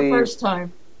right the first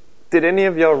time. Did any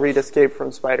of y'all read Escape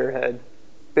from Spiderhead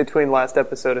between last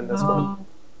episode and this one?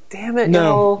 Damn it, no.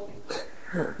 y'all.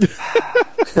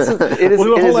 It is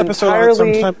we'll do a whole episode on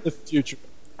entirely... sometime in the future.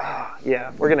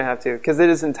 Yeah, we're going to have to, because it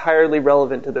is entirely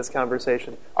relevant to this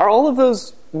conversation. Are all of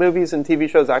those movies and TV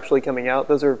shows actually coming out?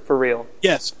 Those are for real?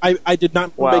 Yes, I did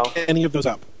not make any of those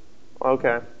up.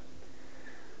 Okay.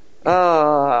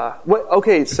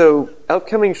 Okay, so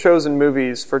upcoming shows and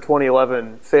movies for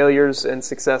 2011, failures and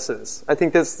successes. I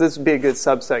think this would be a good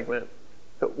subsegment.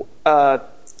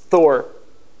 Thor.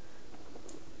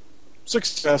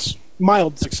 Success.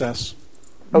 Mild success.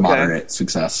 Okay. Moderate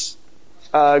success.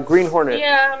 Green Hornet.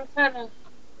 Yeah, I'm kind of.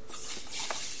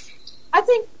 I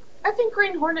think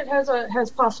Green Hornet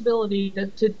has possibility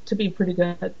to be pretty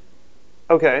good.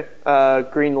 Okay.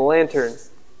 Green Lantern.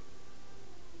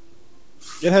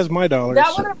 It has my dollars.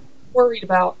 That one I'm worried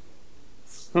about.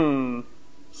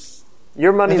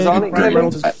 Your money's on it,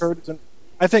 Kevin?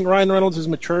 I think Ryan Reynolds has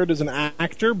matured as an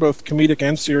actor, both comedic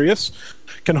and serious,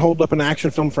 can hold up an action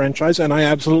film franchise, and I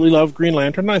absolutely love Green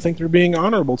Lantern, and I think they're being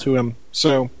honorable to him.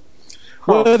 So,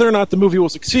 whether or not the movie will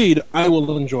succeed, I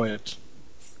will enjoy it.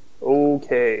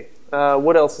 Okay.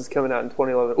 What else is coming out in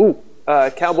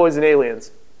 2011? Cowboys and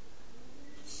Aliens.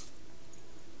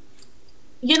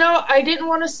 I didn't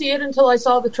want to see it until I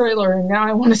saw the trailer, and now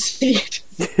I want to see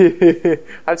it.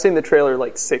 I've seen the trailer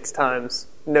like 6 times.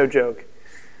 No joke.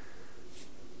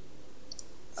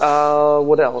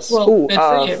 What else? Well, good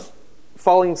for you.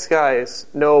 Falling Skies.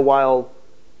 Noah Wild.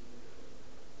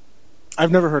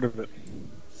 I've never heard of it.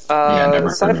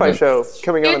 Sci-fi show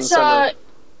coming out in the summer.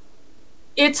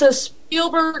 It's a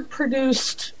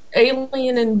Spielberg-produced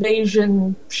alien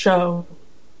invasion show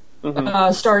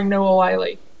starring Noah Wyle.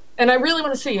 And I really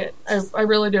want to see it. I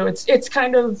really do. It's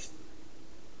kind of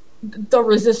the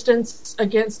resistance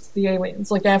against the aliens,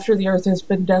 like after the Earth has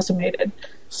been decimated.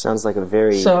 Sounds like a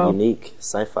very unique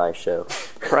sci-fi show.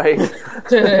 Right.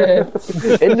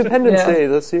 Independence Day,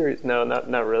 the series. No,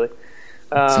 not really.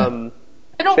 I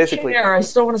don't care. I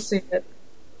still want to see it.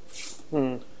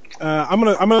 I'm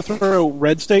gonna throw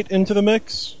Red State into the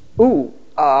mix. Ooh.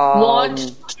 Want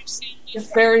to see it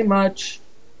very much.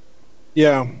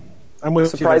 Yeah. I'm with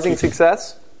surprising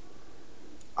success?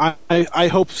 I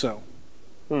hope so.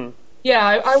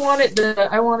 Yeah, I want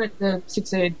it to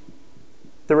succeed.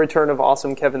 The return of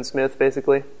awesome Kevin Smith,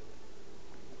 basically.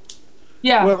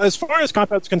 Yeah. Well, as far as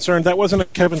Cop Out's concerned, that wasn't a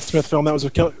Kevin Smith film. That was a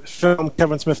film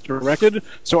Kevin Smith directed.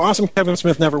 So awesome Kevin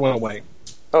Smith never went away.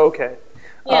 Oh, okay.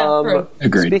 Yeah,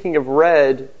 agreed. Speaking of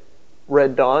Red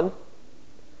Dawn.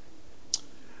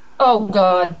 Oh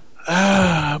God.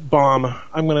 Bomb.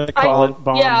 I'm going to call it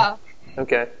bomb. Yeah.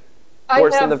 Okay.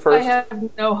 Worse than the first? I have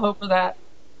no hope for that.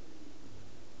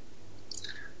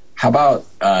 How about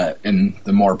in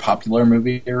the more popular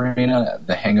movie arena,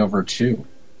 The Hangover 2?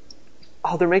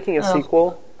 Oh, they're making a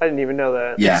sequel? I didn't even know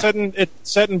that. Yeah. It's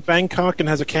set in Bangkok and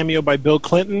has a cameo by Bill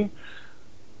Clinton.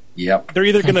 Yep. They're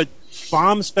either going to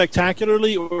bomb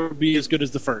spectacularly or be as good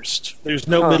as the first. There's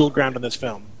no middle ground in this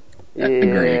film.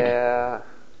 Yeah.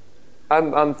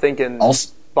 I'm thinking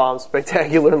bomb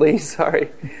spectacularly,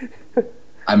 sorry.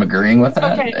 I'm agreeing with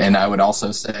that, Okay. and I would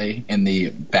also say in the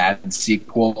bad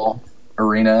sequel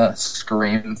arena,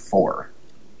 Scream 4.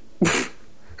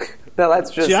 No,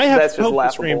 that's just See, I have that's just hope for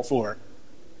laughable. Scream 4.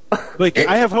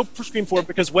 I have hope for Scream 4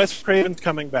 because Wes Craven's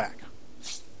coming back.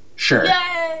 Sure.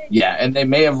 Yay! Yeah, and they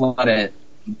may have let it,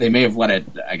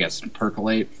 I guess,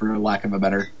 percolate, for lack of a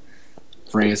better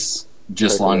phrase,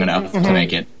 just long enough to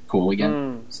make it cool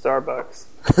again. Starbucks.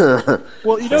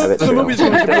 Well, the movie's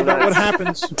going to be about what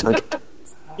happens.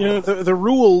 The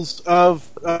rules of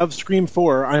Scream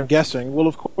 4, I'm guessing, will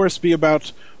of course be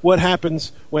about what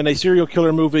happens when a serial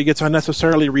killer movie gets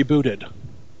unnecessarily rebooted.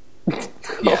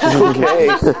 Yeah. Okay.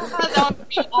 That would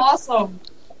be awesome.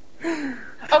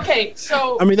 Okay,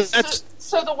 so I mean, that's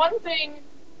so the one thing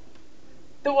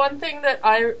that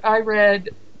I read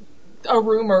a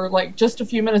rumor like just a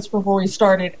few minutes before we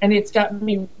started, and it's gotten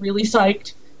me really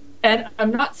psyched. And I'm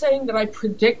not saying that I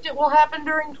predict it will happen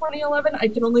during 2011. I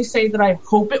can only say that I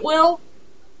hope it will.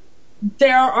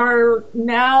 There are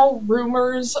now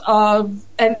rumors of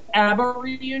an ABBA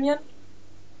reunion,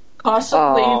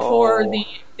 possibly for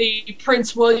the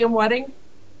Prince William wedding,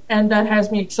 and that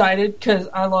has me excited because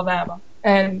I love ABBA,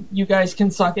 and you guys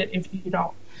can suck it if you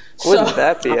don't. Wouldn't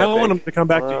that be I epic? want them to come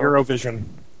back to Eurovision.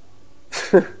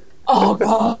 Oh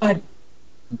God,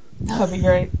 that'd be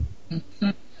great.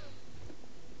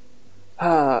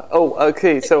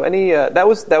 Okay. So any that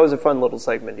was a fun little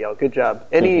segment, y'all. Good job.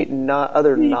 Any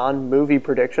other non-movie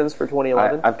predictions for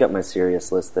 2011? I've got my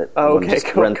serious list that Oh, I'm okay.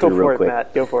 just Go run through for real it, quick.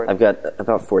 Matt. Go for it. I've got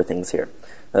about 4 things here.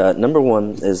 Number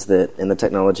 1 is that in the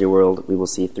technology world, we will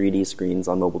see 3D screens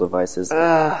on mobile devices.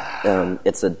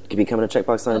 It's becoming a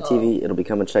checkbox on a TV. It'll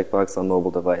become a checkbox on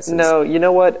mobile devices. No, you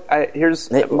know what? Here's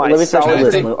Hey, my let me finish my solid.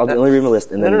 list. I'll only read my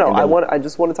list. And No, then, no. and then, I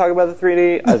just want to talk about the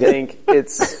 3D. I think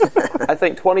I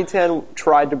think 2010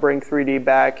 tried to bring 3D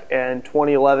back, and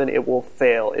 2011 it will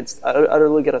fail. It's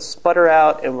utterly going to sputter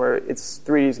out, and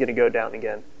 3D is going to go down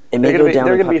again. It may go down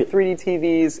There are in going to be 3D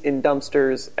TVs in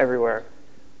dumpsters everywhere.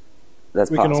 That's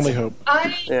We possible. can only hope.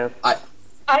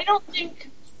 I don't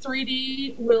think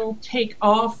 3D will take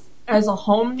off as a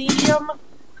home medium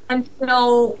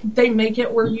until they make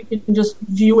it where you can just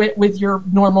view it with your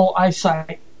normal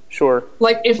eyesight. Sure.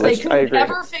 Like, if they Which I could agree.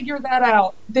 ever figure that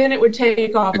out, then it would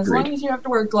take off. As Agreed. long as you have to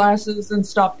wear glasses and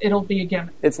stuff, it'll be a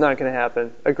gimmick. It's not going to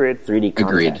happen. Agreed. 3D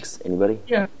Agreed. contacts. Anybody?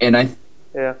 Yeah. And I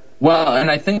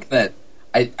think that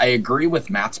I agree with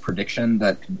Matt's prediction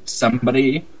that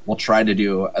somebody will try to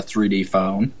do a 3D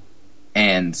phone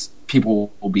and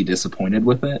people will be disappointed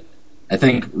with it. I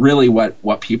think really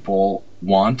what people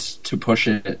want to push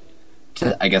it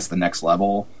to, I guess, the next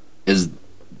level is,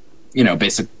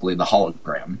 basically the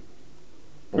hologram.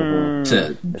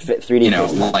 To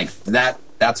 3D like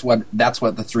that's what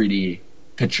the 3D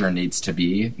picture needs to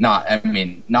be. Not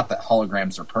that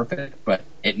holograms are perfect, but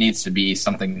it needs to be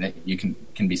something that you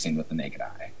can be seen with the naked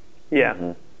eye.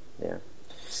 Yeah. Yeah.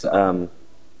 So,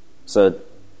 So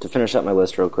to finish up my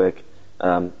list real quick,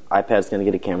 iPad's going to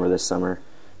get a camera this summer.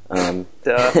 Duh.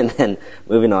 And then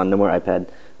moving on, no more iPad.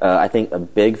 I think a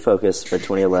big focus for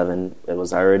 2011, it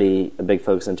was already a big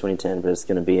focus in 2010, but it's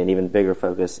going to be an even bigger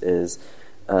focus, is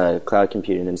cloud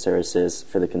computing and services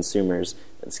for the consumers.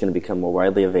 It's going to become more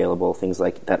widely available. Things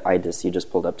like that iDis you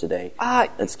just pulled up today.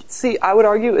 See, I would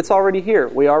argue it's already here.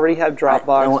 We already have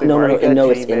Dropbox. No, we've already got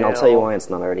and I'll tell you Gmail. why it's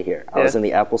not already here. I Yeah. was in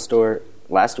the Apple store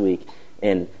last week,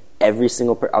 and every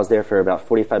single I was there for about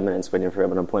 45 minutes waiting for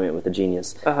an appointment with a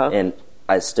genius. And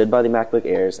I stood by the MacBook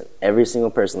Airs, and every single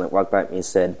person that walked by me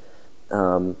said,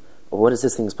 what is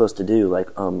this thing supposed to do? Like,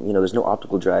 there's no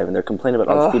optical drive, and they're complaining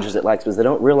about all the features it lacks, because they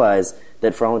don't realize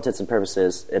that for all intents and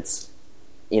purposes, it's,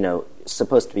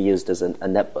 supposed to be used as a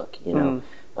netbook,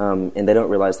 and they don't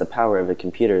realize the power of a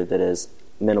computer that is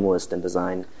minimalist in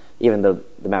design, even though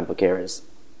the MacBook Air is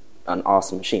an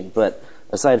awesome machine. But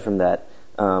aside from that,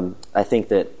 I think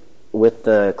that with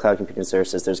the cloud computing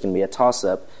services, there's going to be a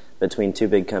toss-up between 2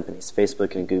 big companies,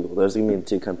 Facebook and Google. Those are going to be the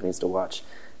 2 companies to watch.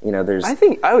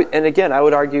 I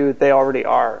would argue they already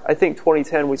are. I think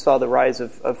 2010 we saw the rise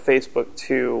of Facebook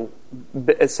to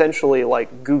essentially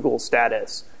like Google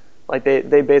status. Like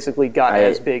they basically got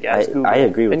as big as Google. I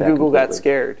agree with and that. And Google completely. got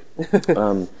scared.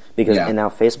 Because and now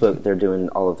Facebook, they're doing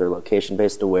all of their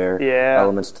location-based aware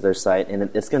elements to their site, and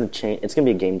it's going to change. It's going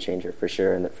to be a game changer for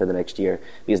sure for the next year.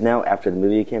 Because now, after the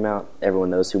movie came out, everyone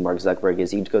knows who Mark Zuckerberg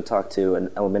is. You go talk to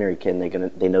an elementary kid,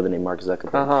 and they know the name Mark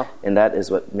Zuckerberg, and that is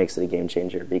what makes it a game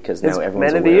changer. Because now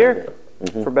everyone's Man of the aware Year,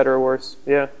 of it. for better or worse.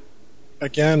 Yeah.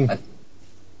 Again.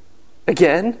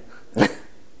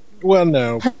 Well,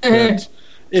 no. But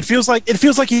it feels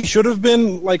like he should have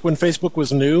been like when Facebook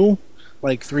was new,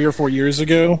 like 3 or 4 years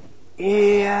ago.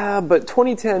 Yeah, but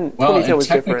 2010 Well, 2010 and was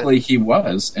technically different. he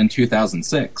was in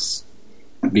 2006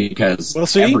 because Well,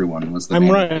 see? everyone was the I'm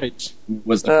man- right.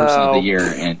 was the person of Oh. the year,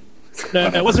 and No,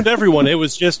 it wasn't everyone. It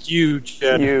was just you,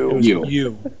 Jed. You. It was You.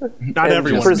 you. Not And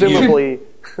everyone. presumably,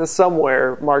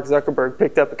 somewhere, Mark Zuckerberg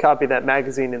picked up a copy of that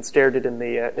magazine and stared it in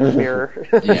the mirror.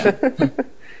 yeah.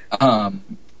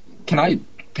 Can I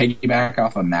piggyback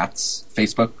off of Matt's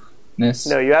Facebookness?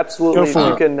 No, you absolutely Go for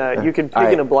you it. can you can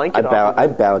pig in a blanket off I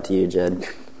of it. bow to you, Jed.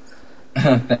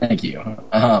 Thank you.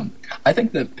 I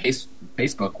think that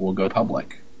Facebook will go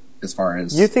public as far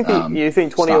as You think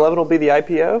 2011 will be the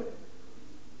IPO?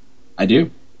 I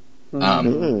do.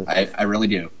 I really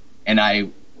do. And I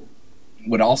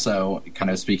would also, kind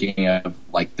of speaking of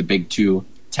like the big two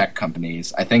tech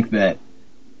companies, I think that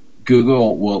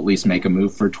Google will at least make a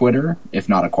move for Twitter, if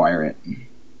not acquire it.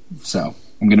 So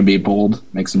I'm going to be bold,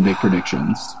 make some big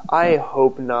predictions. I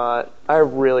hope not. I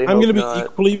really hope I'm going to be not.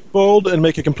 equally bold and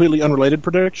make a completely unrelated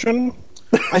prediction.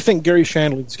 I think Gary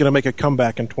Shandling's going to make a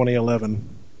comeback in 2011.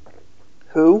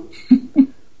 Who?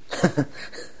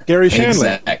 Gary Shandling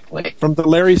Exactly. from the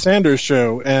Larry Sanders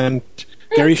Show and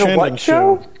Gary The Shandling what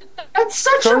show? That's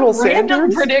such Colonel a random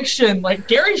Sanders? prediction. Like,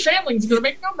 Gary Shandling's going to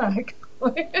make a comeback.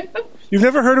 You've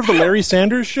never heard of the Larry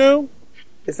Sanders Show?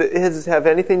 Does it have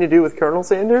anything to do with Colonel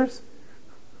Sanders?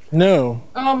 No.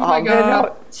 Oh my man, god. now I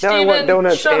want Steven,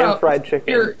 donuts shut and up. fried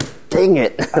chicken. You're- Dang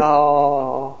it.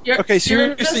 Oh. Okay,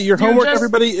 seriously, your you're homework, just-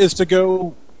 everybody, is to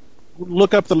go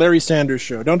look up the Larry Sanders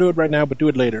Show. Don't do it right now, but do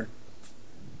it later.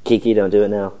 Kiki, don't do it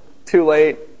now. Too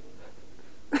late.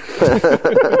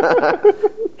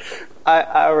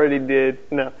 I already did.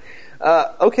 No.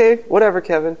 Okay, whatever,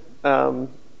 Kevin.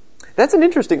 That's an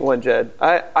interesting one, Jed.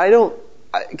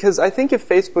 Because I think if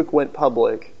Facebook went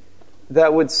public,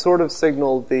 that would sort of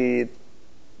signal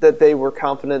that they were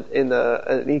confident in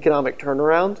an economic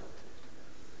turnaround.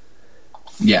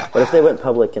 Yeah. What if they went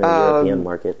public in a European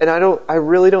market? And I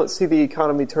really don't see the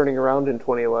economy turning around in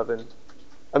 2011.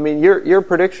 I mean, your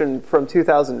prediction from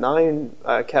 2009,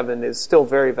 Kevin, is still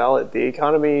very valid. The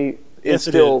economy is Yes,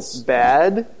 it still is.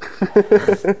 bad.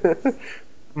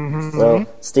 Well,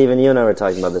 Stephen, you and I were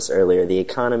talking about this earlier. The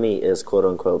economy is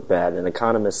quote-unquote bad, and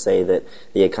economists say that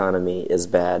the economy is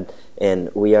bad, and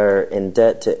we are in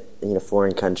debt to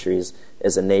foreign countries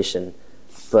as a nation.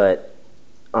 But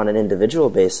on an individual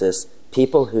basis,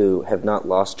 people who have not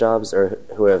lost jobs or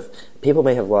people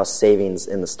may have lost savings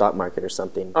in the stock market or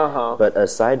something. Uh-huh. But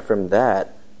aside from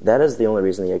that, that is the only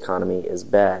reason the economy is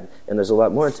bad. And there's a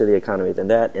lot more to the economy than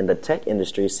that. And the tech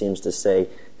industry seems to say,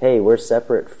 hey, we're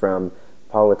separate from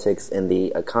politics and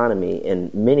the economy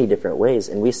in many different ways.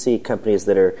 And we see companies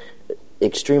that are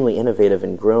extremely innovative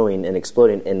and growing and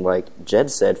exploding. And like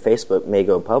Jed said, Facebook may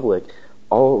go public.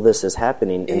 All this is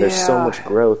happening, and there's so much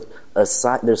growth.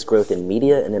 There's growth in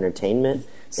media and entertainment,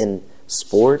 in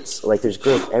sports. Like there's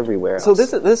growth everywhere else. So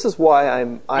this is why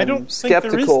I'm I don't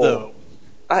skeptical. think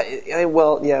there is, though.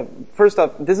 Well, yeah. First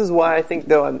off, this is why I think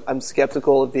though I'm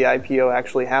skeptical of the IPO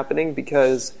actually happening,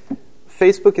 because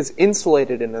Facebook is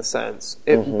insulated in a sense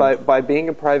by being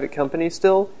a private company.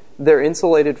 Still, they're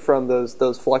insulated from those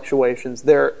fluctuations.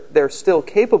 They're still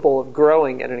capable of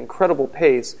growing at an incredible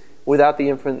pace without the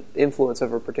influence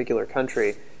of a particular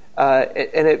country.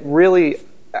 And it really,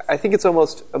 I think it's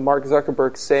almost Mark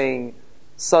Zuckerberg saying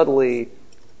subtly,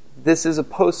 this is a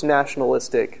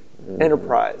post-nationalistic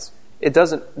enterprise. It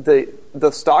doesn't,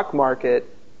 the stock market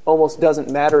almost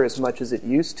doesn't matter as much as it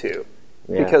used to.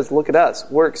 Yeah. Because look at us,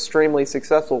 we're extremely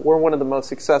successful. We're one of the most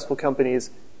successful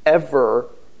companies ever,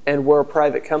 and we're a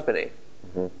private company.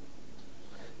 I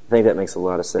think that makes a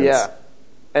lot of sense. Yeah.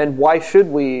 And why should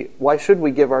we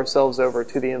give ourselves over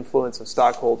to the influence of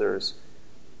stockholders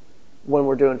when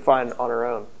we're doing fine on our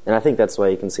own? And I think that's why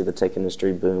you can see the tech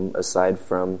industry boom aside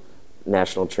from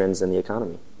national trends in the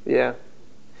economy. Yeah.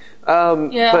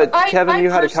 Yeah, But Kevin, you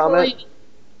had a comment?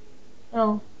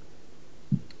 Oh.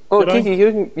 Oh, Did I? Kiki,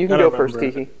 you can I go don't first,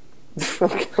 remember.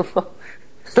 Kiki.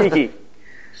 Kiki.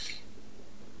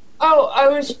 Oh, I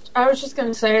was just going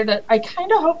to say that I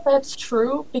kind of hope that's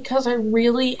true, because I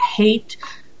really hate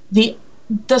the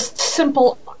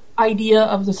simple idea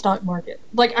of the stock market.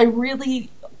 Like, I really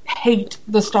hate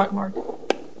the stock market.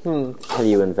 Have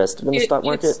you invested in the stock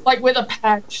market? It's like with a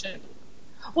passion.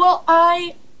 Well,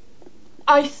 I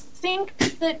think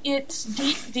that it's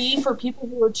D&D for people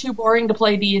who are too boring to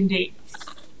play D&D.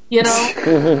 You know?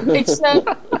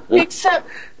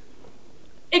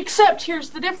 Except here's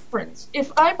the difference.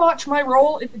 If I botch my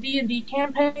role in the D&D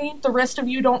campaign, the rest of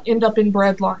you don't end up in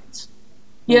breadlines.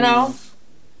 You know?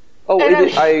 Oh,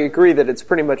 And I agree that it's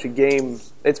pretty much a game.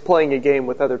 It's playing a game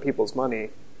with other people's money.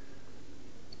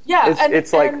 Yeah,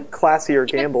 it's like classier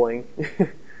gambling.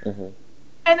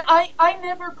 And I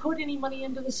never put any money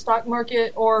into the stock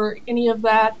market or any of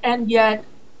that, and yet,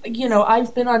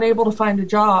 I've been unable to find a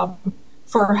job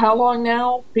for how long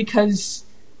now? Because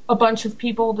a bunch of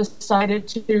people decided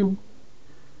to,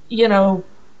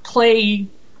 play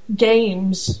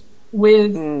games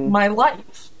with my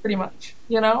life, pretty much,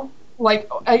 Like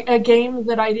a game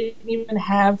that I didn't even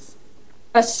have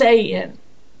a say in.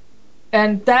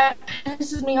 And that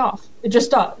pisses me off. It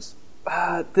just does.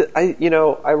 I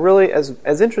really,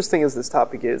 as interesting as this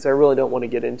topic is, I really don't want to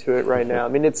get into it right now. I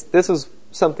mean, this is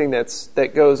something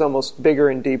that goes almost bigger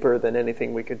and deeper than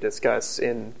anything we could discuss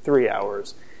in 3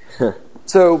 hours.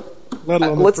 So let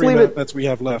alone let's the 3 leave minutes we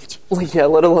have left. Yeah,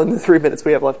 let alone the 3 minutes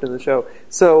we have left in the show.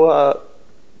 So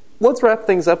let's wrap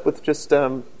things up with just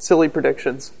silly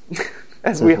predictions,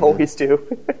 as we always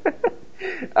do.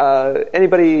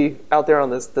 Anybody out there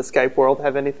on the Skype world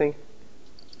have anything?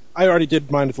 I already did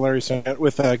mine with Gary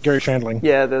Shandling.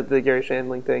 Yeah, the Gary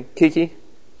Shandling thing. Kiki?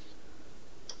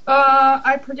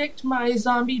 I predict my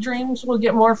zombie dreams will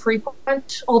get more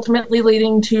frequent, ultimately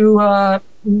leading to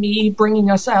me bringing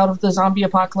us out of the zombie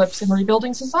apocalypse and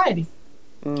rebuilding society.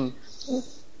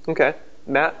 Okay.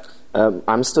 Matt?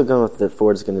 I'm still going with that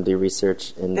Ford's going to do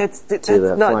research into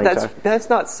the flying car. That's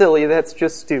not silly, that's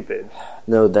just stupid.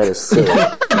 No, that is silly.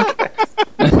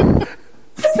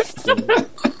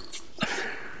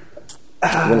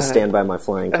 I'm going to stand by my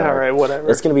flying car. All right, whatever.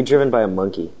 It's going to be driven by a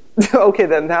monkey. Okay,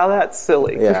 then now that's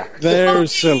silly. Yeah. They're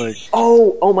silly.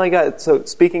 Oh my God! So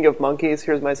speaking of monkeys,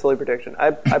 here's my silly prediction.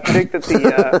 I predict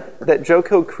that that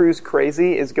Joko Cruz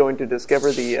Crazy is going to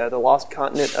discover the lost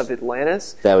continent of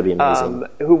Atlantis. That would be amazing.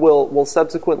 Who will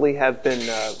subsequently have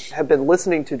been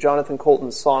listening to Jonathan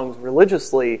Colton's songs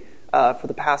religiously for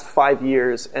the past 5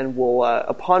 years, and will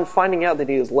upon finding out that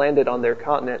he has landed on their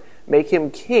continent, make him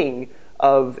king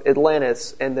of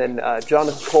Atlantis, and then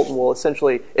Jonathan Colton will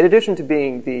essentially, in addition to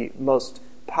being the most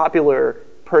popular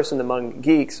person among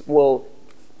geeks, will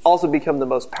also become the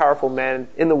most powerful man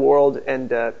in the world and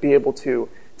be able to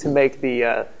make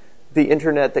the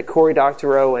internet that Cory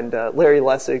Doctorow and Larry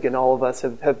Lessig and all of us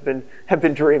have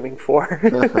been dreaming for,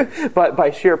 by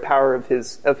sheer power of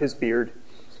his beard.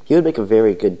 He would make a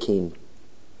very good king.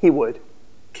 He would.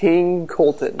 King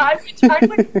Colton. I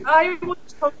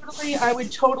would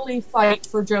totally fight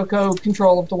for Joko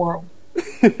control of the world.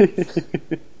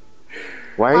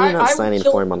 Why are you not signing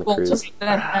for him on the cruise? To make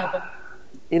that happen.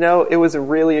 It was a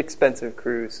really expensive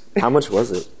cruise. How much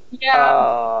was it?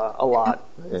 Yeah. A lot.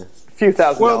 Yeah. A few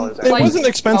 $1,000s. Well, it actually. wasn't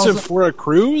expensive for a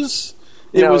cruise.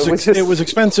 It was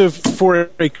expensive for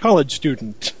a college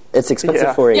student. It's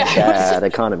expensive for a bad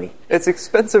economy. It's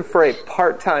expensive for a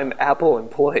part-time Apple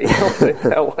employee, I'll put it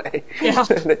that way. Yeah.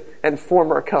 and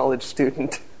former college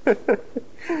student. That's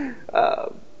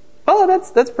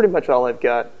pretty much all I've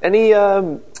got. Any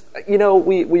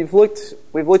we've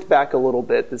looked back a little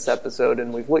bit this episode,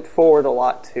 and we've looked forward a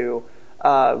lot too.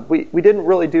 We didn't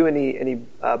really do any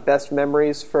best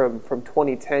memories from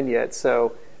 2010 yet,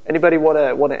 so anybody want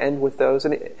to end with those?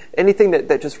 Anything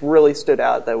that just really stood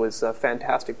out that was a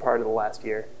fantastic part of the last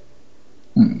year?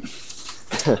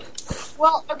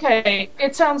 Well, okay,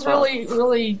 it sounds really,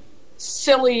 really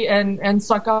silly and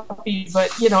suck-uppy,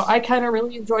 but, I kind of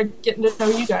really enjoyed getting to know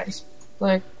you guys.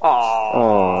 Like,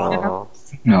 aww.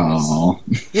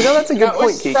 That's a good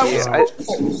point, Kiki.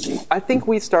 I think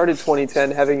we started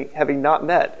 2010 having not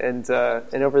met, and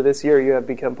over this year you have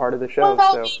become part of the show.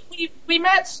 Well, we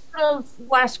met sort of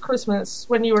last Christmas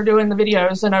when you were doing the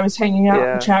videos, and I was hanging out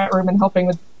in the chat room and helping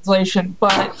with translation.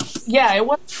 But yeah, it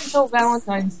wasn't until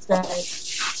Valentine's Day,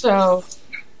 so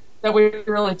that we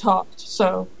really talked.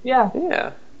 So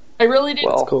yeah. I really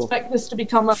didn't expect this to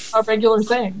become a regular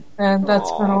thing, and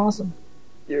that's kind of awesome.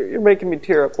 You're making me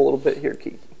tear up a little bit here,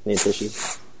 Kiki. Need tissue?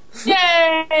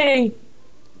 Yay!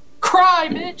 Cry,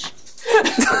 bitch!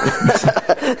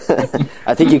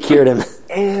 I think you cured him.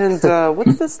 And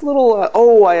what's this little...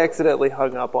 I accidentally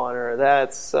hung up on her.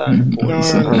 That's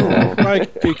unfortunate. Bye,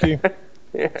 Kiki.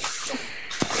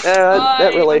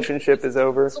 That relationship is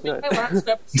over. This will be my last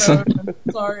episode. I'm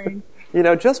sorry.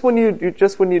 Just when you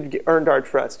earned our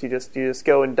trust, you just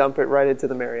go and dump it right into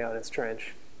the Marianas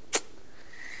Trench.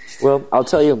 Well, I'll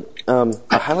tell you, a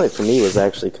highlight for me was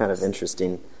actually kind of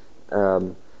interesting.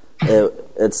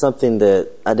 It's something that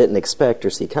I didn't expect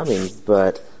or see coming,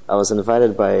 but I was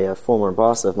invited by a former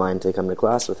boss of mine to come to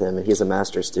class with him, and he's a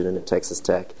master's student at Texas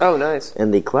Tech. Oh, nice.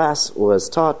 And the class was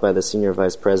taught by the senior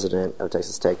vice president of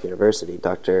Texas Tech University,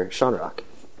 Dr. Shonrock.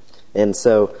 And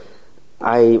so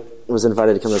I was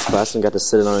invited to come to this class and got to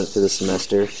sit in on it through the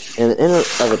semester. And in and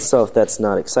of itself, that's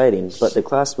not exciting. But the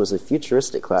class was a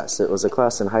futuristic class. It was a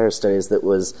class in higher studies that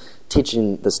was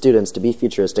teaching the students to be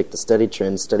futuristic, to study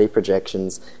trends, study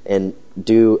projections, and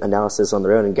do analysis on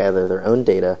their own and gather their own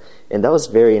data. And that was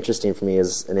very interesting for me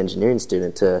as an engineering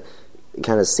student to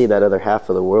kind of see that other half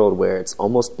of the world where it's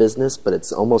almost business, but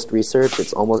it's almost research.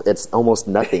 It's almost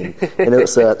nothing. And it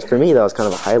was, for me, that was kind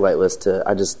of a highlight list.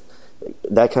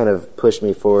 That kind of pushed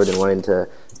me forward in wanting to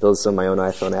build some of my own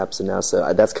iPhone apps, and now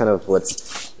that's kind of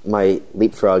what's my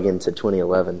leapfrog into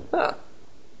 2011. Ah,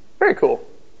 very cool.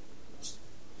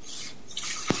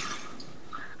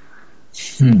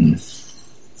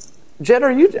 Jed,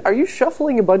 are you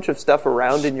shuffling a bunch of stuff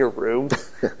around in your room?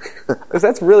 Because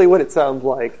that's really what it sounds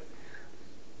like.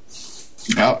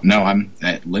 Oh, no, I'm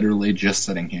literally just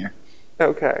sitting here.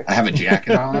 Okay. I have a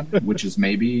jacket on, which is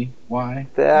maybe why.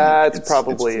 That's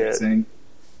probably it. freezing.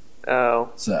 Oh.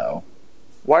 So.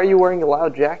 Why are you wearing a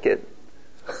loud jacket?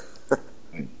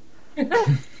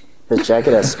 The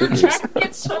jacket has speakers. Your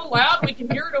jacket's so loud we can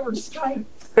hear it over Skype.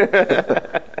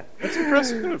 That's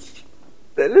impressive.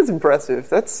 That is impressive.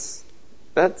 That's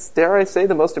dare I say,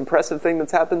 the most impressive thing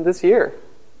that's happened this year.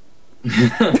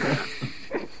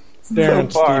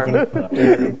 Darren, So far.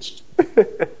 Stephen.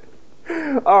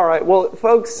 All right, well,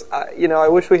 folks, I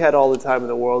wish we had all the time in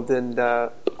the world, and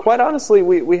quite honestly,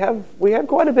 we have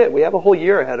quite a bit. We have a whole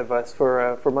year ahead of us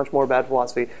for much more Bad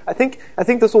Philosophy. I think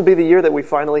this will be the year that we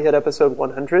finally hit episode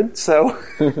 100. So,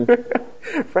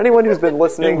 for anyone who's been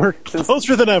listening, We're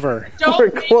closer than ever.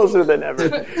 We're closer than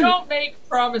ever. Don't make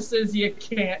promises you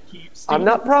can't keep, Steve. I'm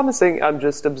not promising. I'm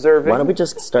just observing. Why don't we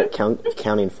just start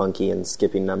counting funky and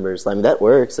skipping numbers? I mean, that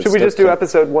works. Should we just do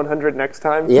episode 100 next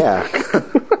time? Yeah.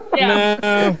 Yeah.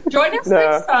 No. Join us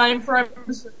next time for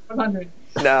episode 100.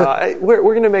 No, we're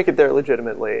going to make it there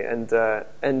legitimately, and I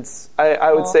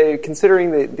would say,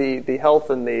 considering the health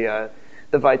and the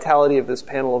vitality of this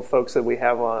panel of folks that we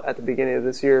have at the beginning of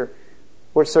this year,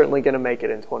 we're certainly going to make it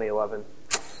in 2011,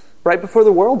 right before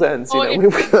the world ends. Well, we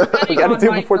got to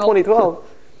do it before 2012.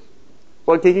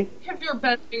 What, Kiki? If you're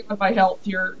betting on my health,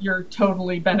 you're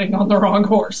totally betting on the wrong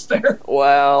horse there.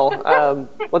 Well,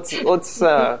 let's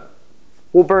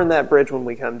we'll burn that bridge when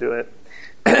we come to it.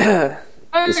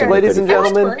 Okay. Ladies and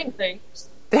gentlemen, burning things.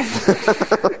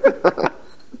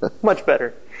 much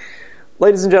better.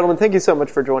 Ladies and gentlemen, thank you so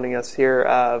much for joining us here,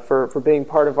 for being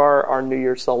part of our New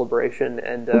Year's celebration,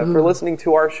 and for listening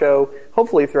to our show,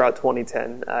 hopefully throughout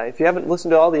 2010. If you haven't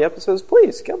listened to all the episodes,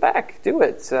 please go back, do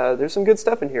it. There's some good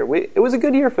stuff in here. It was a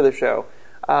good year for the show.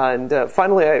 And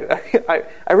finally,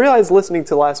 I realized listening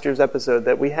to last year's episode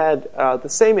that we had the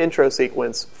same intro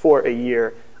sequence for a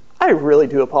year. I really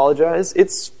do apologize.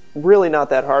 It's really not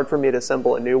that hard for me to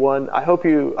assemble a new one. I hope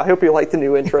you like the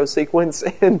new intro sequence,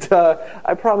 and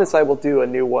I promise I will do a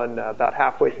new one about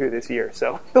halfway through this year,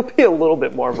 so there'll be a little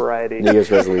bit more variety. New Year's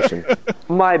resolution.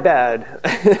 My bad.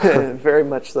 Very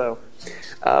much so.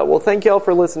 Well, thank you all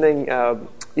for listening.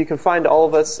 You can find all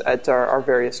of us at our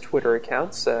various Twitter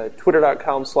accounts,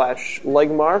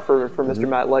 twitter.com/Legmar for Mr.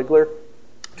 Matt Legler,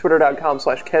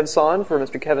 twitter.com/KevSon for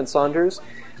Mr. Kevin Saunders,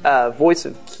 Voice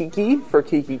of Kiki for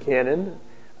Kiki Cannon,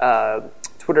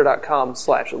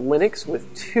 twitter.com/Linux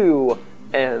with 2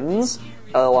 N's,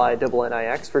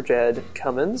 LINNIX for Jed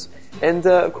Cummins, and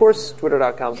of course,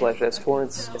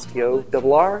 twitter.com/STorrents,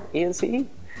 STORRENCE.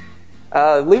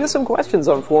 Leave us some questions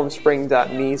on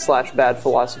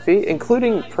formspring.me/badphilosophy,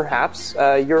 including perhaps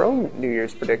your own New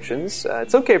Year's predictions.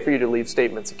 It's okay for you to leave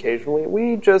statements occasionally.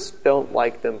 We just don't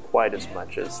like them quite as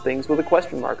much as things with a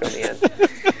question mark on the end.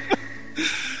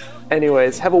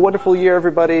 Anyways, have a wonderful year,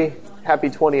 everybody. Happy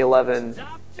 2011,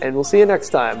 and we'll see you next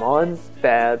time on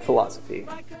Bad Philosophy.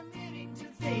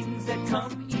 Things that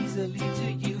come easily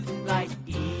to you, like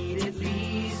eat at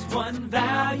least one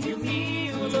value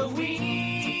meal a week,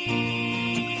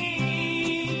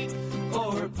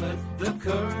 or put the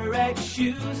correct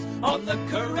shoes on the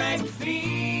correct feet.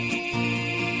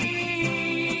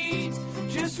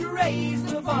 Just raise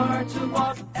the bar to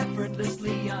walk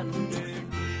effortlessly underneath.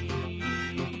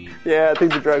 Yeah, I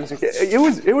think the drugs are.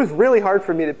 It was really hard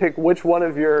for me to pick which one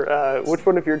of your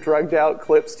drugged out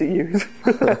clips to use.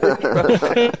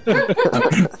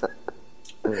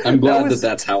 I'm glad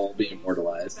that's how I'll be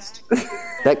immortalized.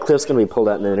 That clip's going to be pulled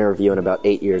out in an interview in about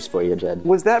 8 years for you, Jed.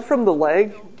 Was that from the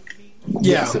leg?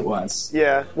 Yes, it was.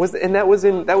 Yeah,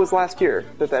 that was last year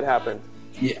that happened.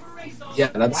 Yeah,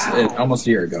 that's almost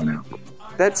a year ago now.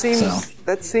 That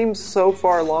seems so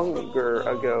far longer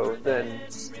ago than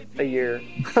a year.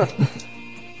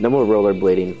 No more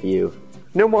rollerblading for you.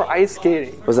 No more ice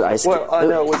skating. Was it ice skating? Well,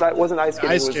 no, wasn't ice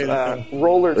skating. Ice It was skating.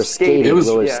 roller Or skating. skating. It was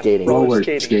roller skating. Roller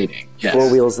skating. Yes.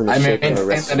 4 wheels in the I mean, shape of a and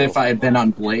wrestling. if I had been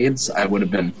on blades, I would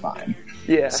have been fine.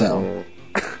 Yeah. So,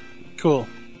 Cool.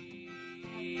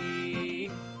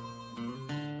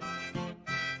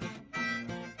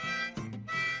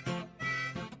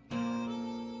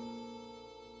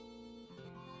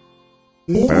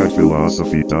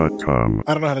 Badphilosophy.com.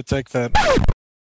 I don't know how to take that.